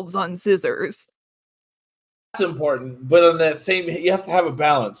themselves on scissors. That's important, but on that same, you have to have a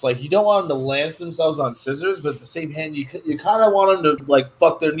balance. Like, you don't want them to lance themselves on scissors, but at the same hand, you kind of want them to, like,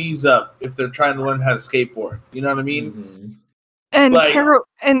 fuck their knees up if they're trying to learn how to skateboard. You know what I mean? Mm-hmm. And Carol,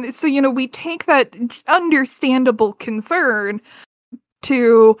 and so, we take that understandable concern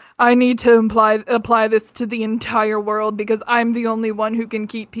to, I need to apply this to the entire world because I'm the only one who can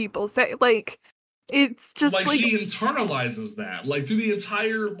keep people safe. Like, it's just like she internalizes that. Like, through the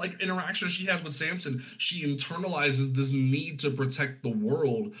entire interaction she has with Samson, she internalizes this need to protect the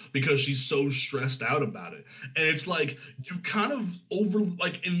world because she's so stressed out about it. And it's like, you kind of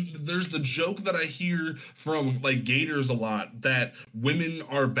there's the joke that I hear from Gators a lot, that women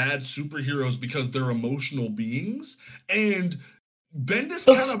are bad superheroes because they're emotional beings. And Bendis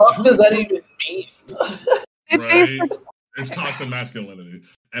kind of, what does that even mean? Right? It's toxic masculinity.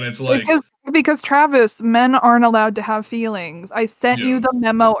 And it's like, because Travis, men aren't allowed to have feelings. I sent you the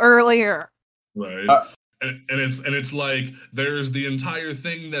memo earlier. Right. And it's like, there's the entire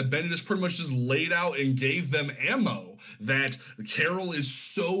thing that Bendis pretty much just laid out and gave them ammo, that Carol is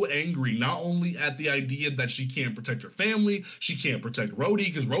so angry, not only at the idea that she can't protect her family, she can't protect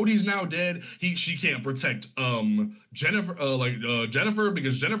Rhodey because Rhodey's now dead. She can't protect Jennifer, Jennifer,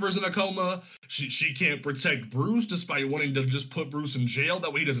 because Jennifer's in a coma. She can't protect Bruce despite wanting to just put Bruce in jail.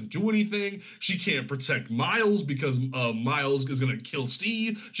 That way he doesn't do anything. She can't protect Miles because Miles is gonna kill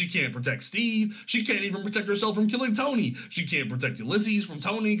Steve. She can't protect Steve. She can't even protect herself from killing Tony. She can't protect Ulysses from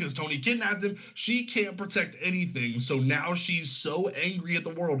Tony because Tony kidnapped him. She can't protect anything. So now she's so angry at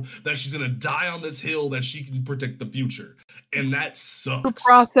the world that she's gonna die on this hill that she can predict the future, and that sucks. The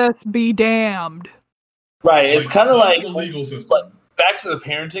process be damned. Right, it's kind of like the legal system. Back to the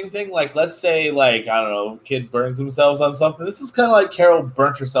parenting thing. Like, let's say, I don't know, kid burns themselves on something. This is kind of like Carol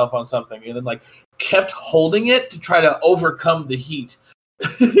burnt herself on something, and then kept holding it to try to overcome the heat.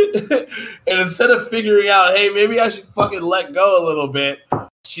 And instead of figuring out, hey, maybe I should fucking let go a little bit,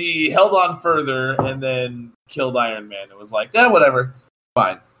 she held on further and then killed Iron Man. It was like, whatever,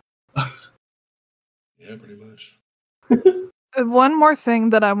 fine. Yeah, pretty much. One more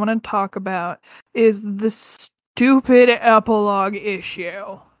thing that I want to talk about is the stupid epilogue issue.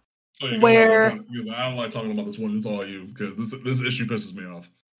 Oh, yeah, where I don't like talking about this one. It's all you, because this issue pisses me off.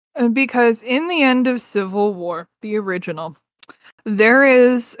 Because in the end of Civil War, the original, there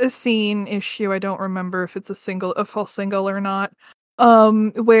is a scene issue. I don't remember if it's a full single or not.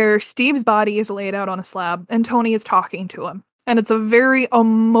 where Steve's body is laid out on a slab and Tony is talking to him. And it's a very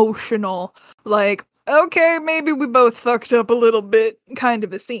emotional, like, okay, maybe we both fucked up a little bit kind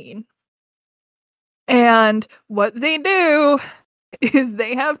of a scene. And what they do is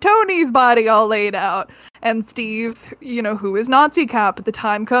they have Tony's body all laid out. And Steve, who is Nazi Cap at the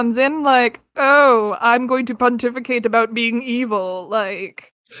time, comes in like, oh, I'm going to pontificate about being evil.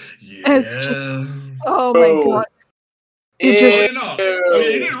 Like, it's just, oh my god. You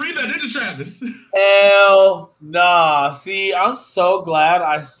didn't read that, did you, Travis? Hell nah. See, I'm so glad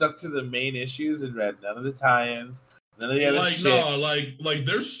I stuck to the main issues and read none of the tie-ins, none of the other shit. No, like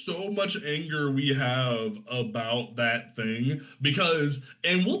there's so much anger we have about that thing because,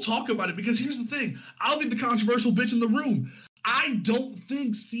 and we'll talk about it because here's the thing. I'll be the controversial bitch in the room. I don't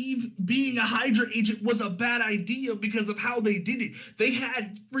think Steve being a Hydra agent was a bad idea because of how they did it. They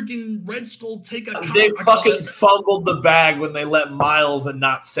had freaking Red Skull take a... They fucking fumbled the bag when they let Miles and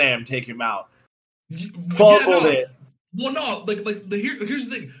not Sam take him out. Fumbled it. Well, no, here's the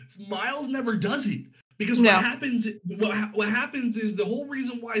thing. Miles never does it. Because what happens is the whole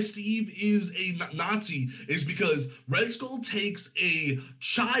reason why Steve is a Nazi is because Red Skull takes a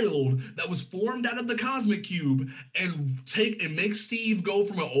child that was formed out of the Cosmic Cube and makes Steve go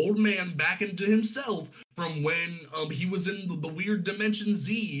from an old man back into himself from when he was in the weird Dimension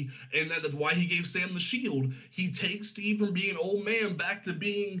Z, and that's why he gave Sam the shield. He takes Steve from being an old man back to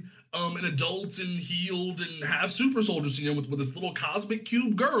being an adult and healed and have super soldiers with this little cosmic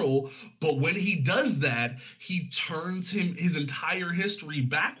cube girl. But when he does that, he turns his entire history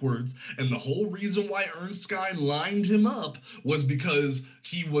backwards. And the whole reason why Ernst Skine lined him up was because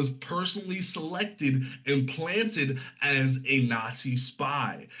he was personally selected and planted as a Nazi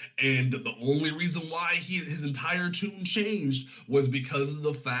spy. And the only reason why his entire tune changed was because of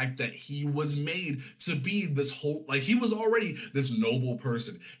the fact that he was made to be this whole, like, he was already this noble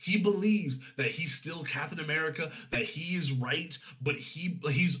person. He believes that he's still Captain America, that he is right, but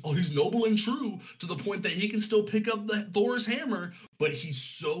he's noble and true to the point that he can still pick up the Thor's hammer, but he's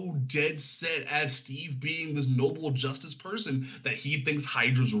so dead set as Steve being this noble justice person that he thinks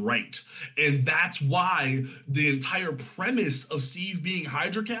Hydra's right. And that's why the entire premise of Steve being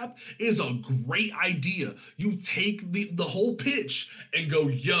Hydra Cap is a great idea. You take the whole pitch and go,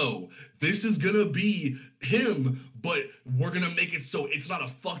 yo, this is gonna be him, but we're gonna make it so it's not a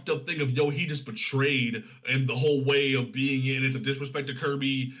fucked up thing of, yo, he just betrayed and the whole way of being in, it's a disrespect to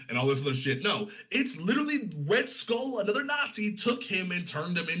Kirby and all this other shit. No, it's literally Red Skull, another Nazi, took him and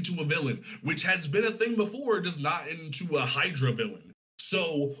turned him into a villain, which has been a thing before, just not into a Hydra villain.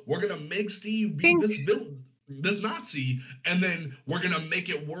 So we're gonna make Steve be this villain, this Nazi, and then we're gonna make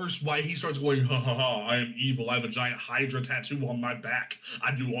it worse why he starts going, ha ha ha, I am evil, I have a giant Hydra tattoo on my back,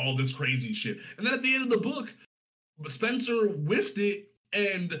 I do all this crazy shit. And then at the end of the book, Spencer whiffed it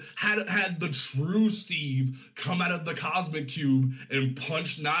and had the true Steve come out of the Cosmic Cube and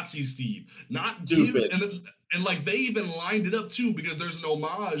punch Nazi Steve. Not stupid. And like they even lined it up too, because there's an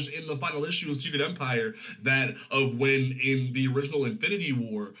homage in the final issue of Secret Empire that of when in the original Infinity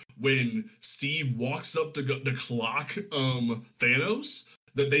War, when Steve walks up to clock Thanos,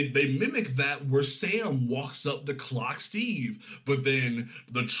 that they mimic that where Sam walks up to clock Steve, but then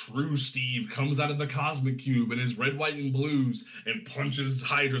the true Steve comes out of the Cosmic Cube in his red, white, and blues and punches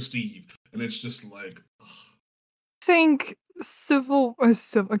Hydra Steve. And it's just like, ugh. Think Secret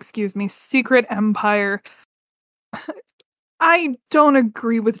Empire. I don't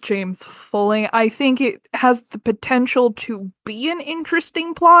agree with James fully. I think it has the potential to be an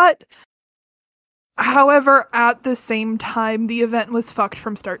interesting plot. However, at the same time, the event was fucked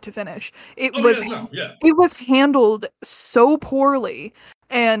from start to finish. It was handled so poorly,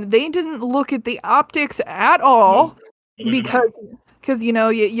 and they didn't look at the optics at all, because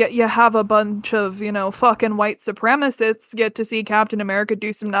you have a bunch of fucking white supremacists get to see Captain America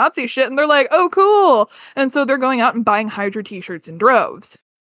do some Nazi shit, and they're like, oh cool, and so they're going out and buying Hydra t-shirts in droves.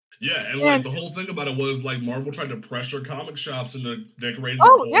 Yeah, and like the whole thing about it was like Marvel tried to pressure comic shops into decorating the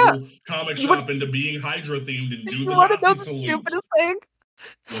whole comic shop into being Hydra themed and do the Nazi salute.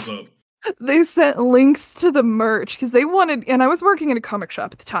 What's up? They sent links to the merch because they wanted, and I was working in a comic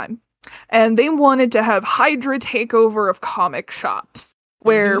shop at the time, and they wanted to have Hydra takeover of comic shops,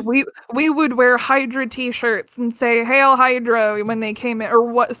 where we would wear Hydra t-shirts and say "Hail Hydra" when they came in,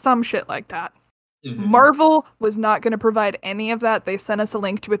 or some shit like that. Mm-hmm. Marvel was not going to provide any of that. They sent us a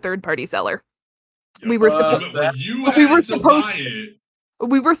link to a third-party seller. We were supposed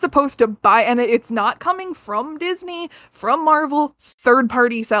to buy, and it's not coming from Disney, from Marvel,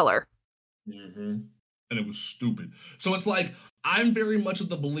 third-party seller. Mm-hmm. And it was stupid. So it's like, I'm very much of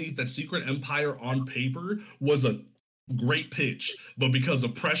the belief that Secret Empire on paper was great pitch, but because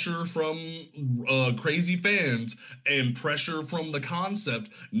of pressure from crazy fans and pressure from the concept,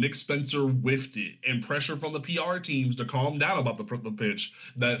 Nick Spencer whiffed it, and pressure from the PR teams to calm down about the pitch,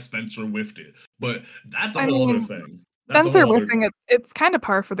 that Spencer whiffed it. But that's a whole other thing. Spencer whiffing it, it's kind of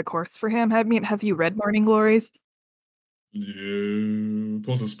par for the course for him. I mean, have you read Morning Glories? Yeah,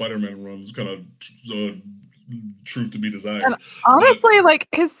 plus the Spider-Man runs kind of truth to be desired. And honestly, like,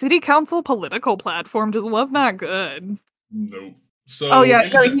 his city council political platform just was not good. Nope. So, oh yeah,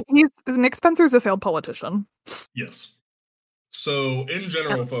 Nick Spencer's a failed politician. Yes. So in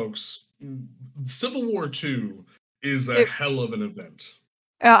general, folks, Civil War II is a hell of an event.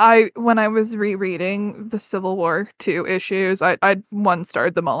 When I was rereading the Civil War II issues, I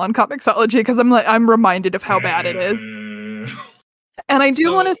one-starred them all on Comixology because I'm reminded of how bad it is. And I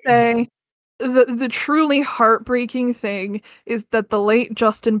do want to say the truly heartbreaking thing is that the late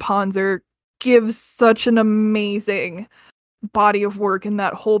Justin Ponzer gives such an amazing body of work in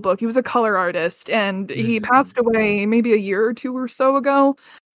that whole book. He was a color artist, and he passed away maybe a year or two or so ago.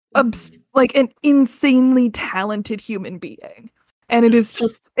 Like an insanely talented human being. And it is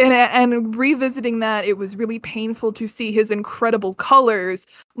just, and revisiting that, it was really painful to see his incredible colors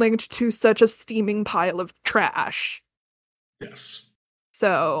linked to such a steaming pile of trash. Yes.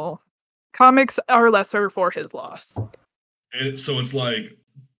 So, comics are lesser for his loss. And so it's like,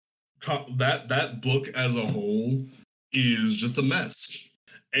 that book as a whole is just a mess.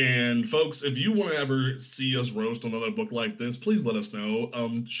 And folks, if you want to ever see us roast another book like this, please let us know.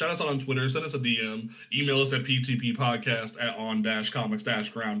 Shout us out on Twitter, send us a DM, email us at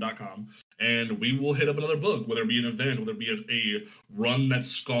ptppodcast@on-comics-ground.com, and we will hit up another book, whether it be an event, whether it be a run that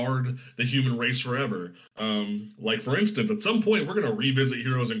scarred the human race forever. Like, for instance, at some point, we're going to revisit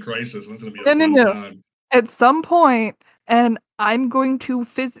Heroes in Crisis, and that's going to be a fun time. At some point, and I'm going to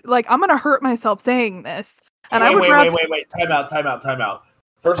I'm going to hurt myself saying this. And wait. Time out.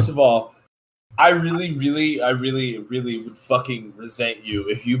 First of all, I really would fucking resent you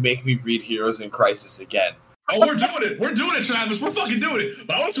if you make me read Heroes in Crisis again. Oh, we're doing it. We're doing it, Travis. We're fucking doing it.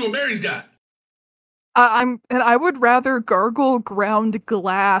 But I want to see what Mary's got. I would rather gargle ground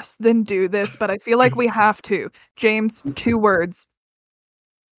glass than do this, but I feel like we have to. James, 2 words.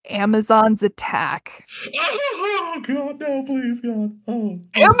 Amazon's attack. Oh God, no, please, God. Oh.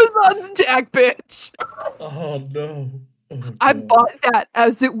 Amazon's attack, bitch. Oh no. Oh, I bought that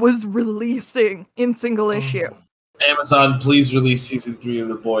as it was releasing in single issue. Amazon, please release season 3 of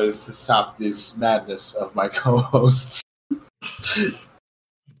The Boys to stop this madness of my co-hosts.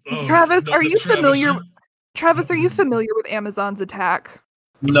 Travis, are you familiar? Travis, are you familiar with Amazon's attack?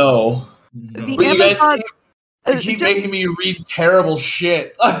 No. The but Amazon, you guys keep making me read terrible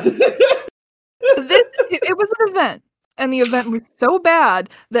shit. It was an event. And the event was so bad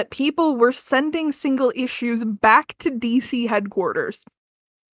that people were sending single issues back to DC headquarters.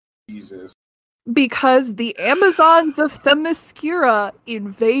 Jesus. Because the Amazons of Themyscira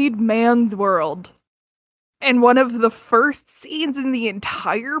invade man's world. And one of the first scenes in the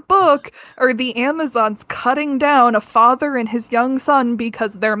entire book are the Amazons cutting down a father and his young son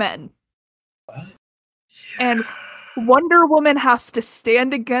because they're men. What? And Wonder Woman has to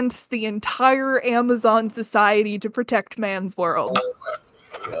stand against the entire Amazon society to protect man's world.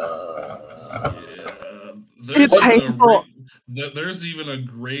 It's painful. There's even a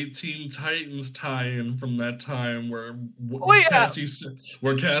great Teen Titans tie-in from that time where Cassie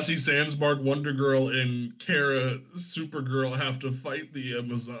Sandsmark, Wonder Girl, and Kara Supergirl have to fight the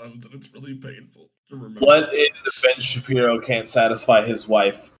Amazons, and it's really painful to remember. What in the Ben Shapiro can't satisfy his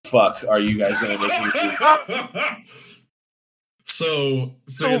wife? Fuck, are you guys gonna make me do? So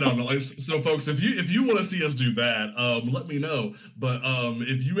folks, if you want to see us do that, let me know. But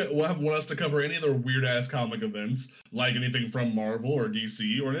if you want us to cover any other weird ass comic events, like anything from Marvel or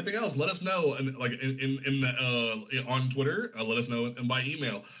DC or anything else, let us know. And like on Twitter, let us know, and by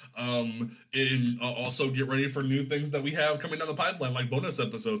email. And also get ready for new things that we have coming down the pipeline, like bonus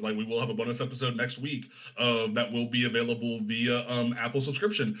episodes. Like we will have a bonus episode next week that will be available via Apple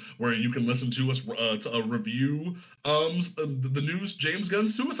subscription, where you can listen to us to review the new James Gunn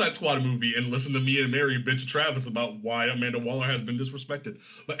Suicide Squad movie and listen to me and Mary bitch Travis about why Amanda Waller has been disrespected.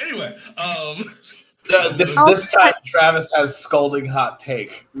 But anyway, this time Travis has scolding hot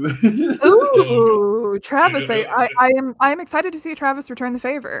take. Ooh, Travis! I am excited to see Travis return the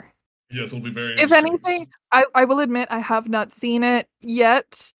favor. Yes, it'll be very. If anything, I will admit I have not seen it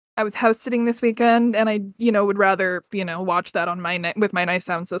yet. I was house sitting this weekend, and I would rather watch that on with my nice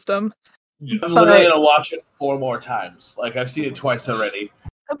sound system. Yes. I'm literally gonna watch it 4 more times. Like, I've seen it twice already.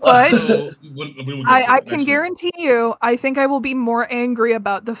 But we I can guarantee you, I think I will be more angry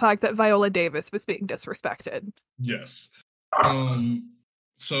about the fact that Viola Davis was being disrespected. Yes.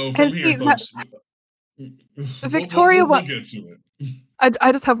 So from here, folks, Victoria, we'll get to it.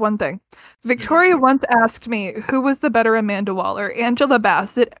 I just have one thing. Victoria once asked me who was the better Amanda Waller, Angela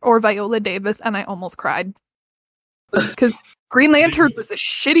Bassett or Viola Davis, and I almost cried. Because Green Lantern was a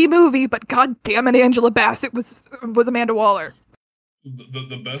shitty movie, but god damn it, Angela Bassett was Amanda Waller.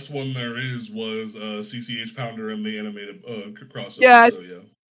 The best one there was CCH Pounder and the animated crossover. Yes. So, yeah.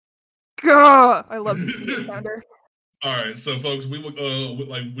 God, I love CCH Pounder. All right, so folks, we're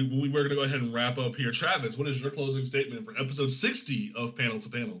gonna go ahead and wrap up here. Travis, what is your closing statement for episode 60 of Panel to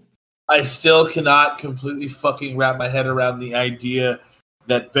Panel? I still cannot completely fucking wrap my head around the idea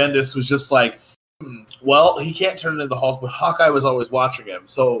that Bendis was just like, well, he can't turn into the Hulk, but Hawkeye was always watching him.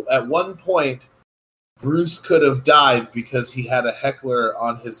 So at one point, Bruce could have died because he had a heckler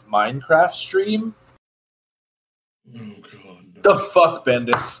on his Minecraft stream. Oh god, no. The fuck,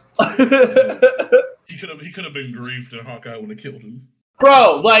 Bendis. He could have been griefed and Hawkeye would have killed him.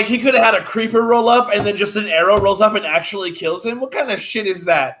 Bro, like he could have had a creeper roll up and then just an arrow rolls up and actually kills him. What kind of shit is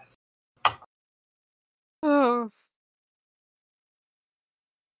that? Oh.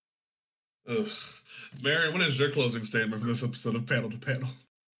 Ugh. Mary, what is your closing statement for this episode of Panel to Panel?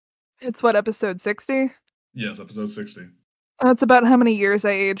 It's what, episode 60? Yes, episode 60. That's about how many years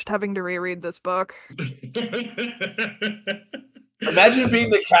I aged having to reread this book. Imagine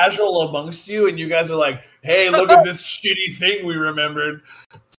being the casual amongst you and you guys are like, hey, look at this shitty thing we remembered.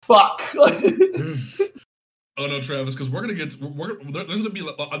 Fuck. Oh no, Travis, because there's gonna be,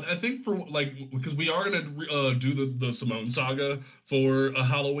 I think because we are gonna do the Simone saga for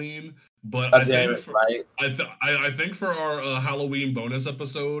Halloween, but I think for our Halloween bonus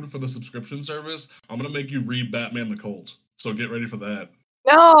episode for the subscription service, I'm gonna make you read Batman the Cult. So get ready for that.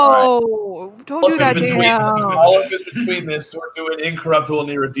 No, don't do that, Dan. All of it between this, we're doing Incorruptible and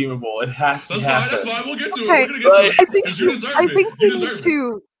Irredeemable. It has to happen. That's fine. We'll get to it. We're gonna get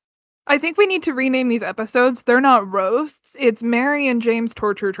to it. I think we need to rename these episodes. They're not roasts. It's Mary and James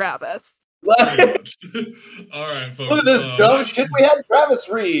torture Travis. All right, folks. Look at this dumb shit we had Travis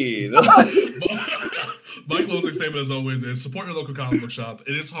read. My closing statement, as always, is support your local comic book shop.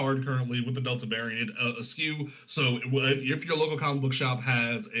 It is hard currently with the Delta variant askew. So if your local comic book shop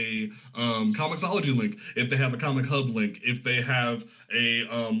has a Comixology link, if they have a Comic Hub link, if they have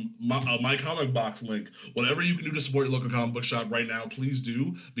a My Comic Box link, whatever you can do to support your local comic book shop right now, please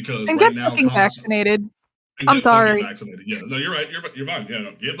do. Because and right get now, fucking vaccinated. I'm sorry. Vaccinated. Yeah, no, you're right. You're fine. Yeah,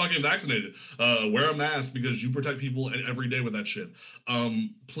 no, get fucking vaccinated. Wear a mask because you protect people every day with that shit.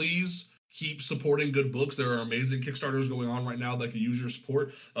 Please keep supporting good books. There are amazing Kickstarters going on right now that can use your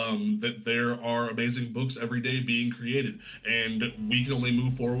support. That there are amazing books every day being created, and we can only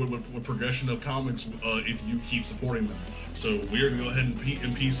move forward with progression of comics if you keep supporting them. So we're gonna go ahead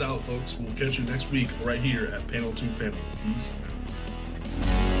and peace out, folks. We'll catch you next week right here at Panel to Panel. Peace out.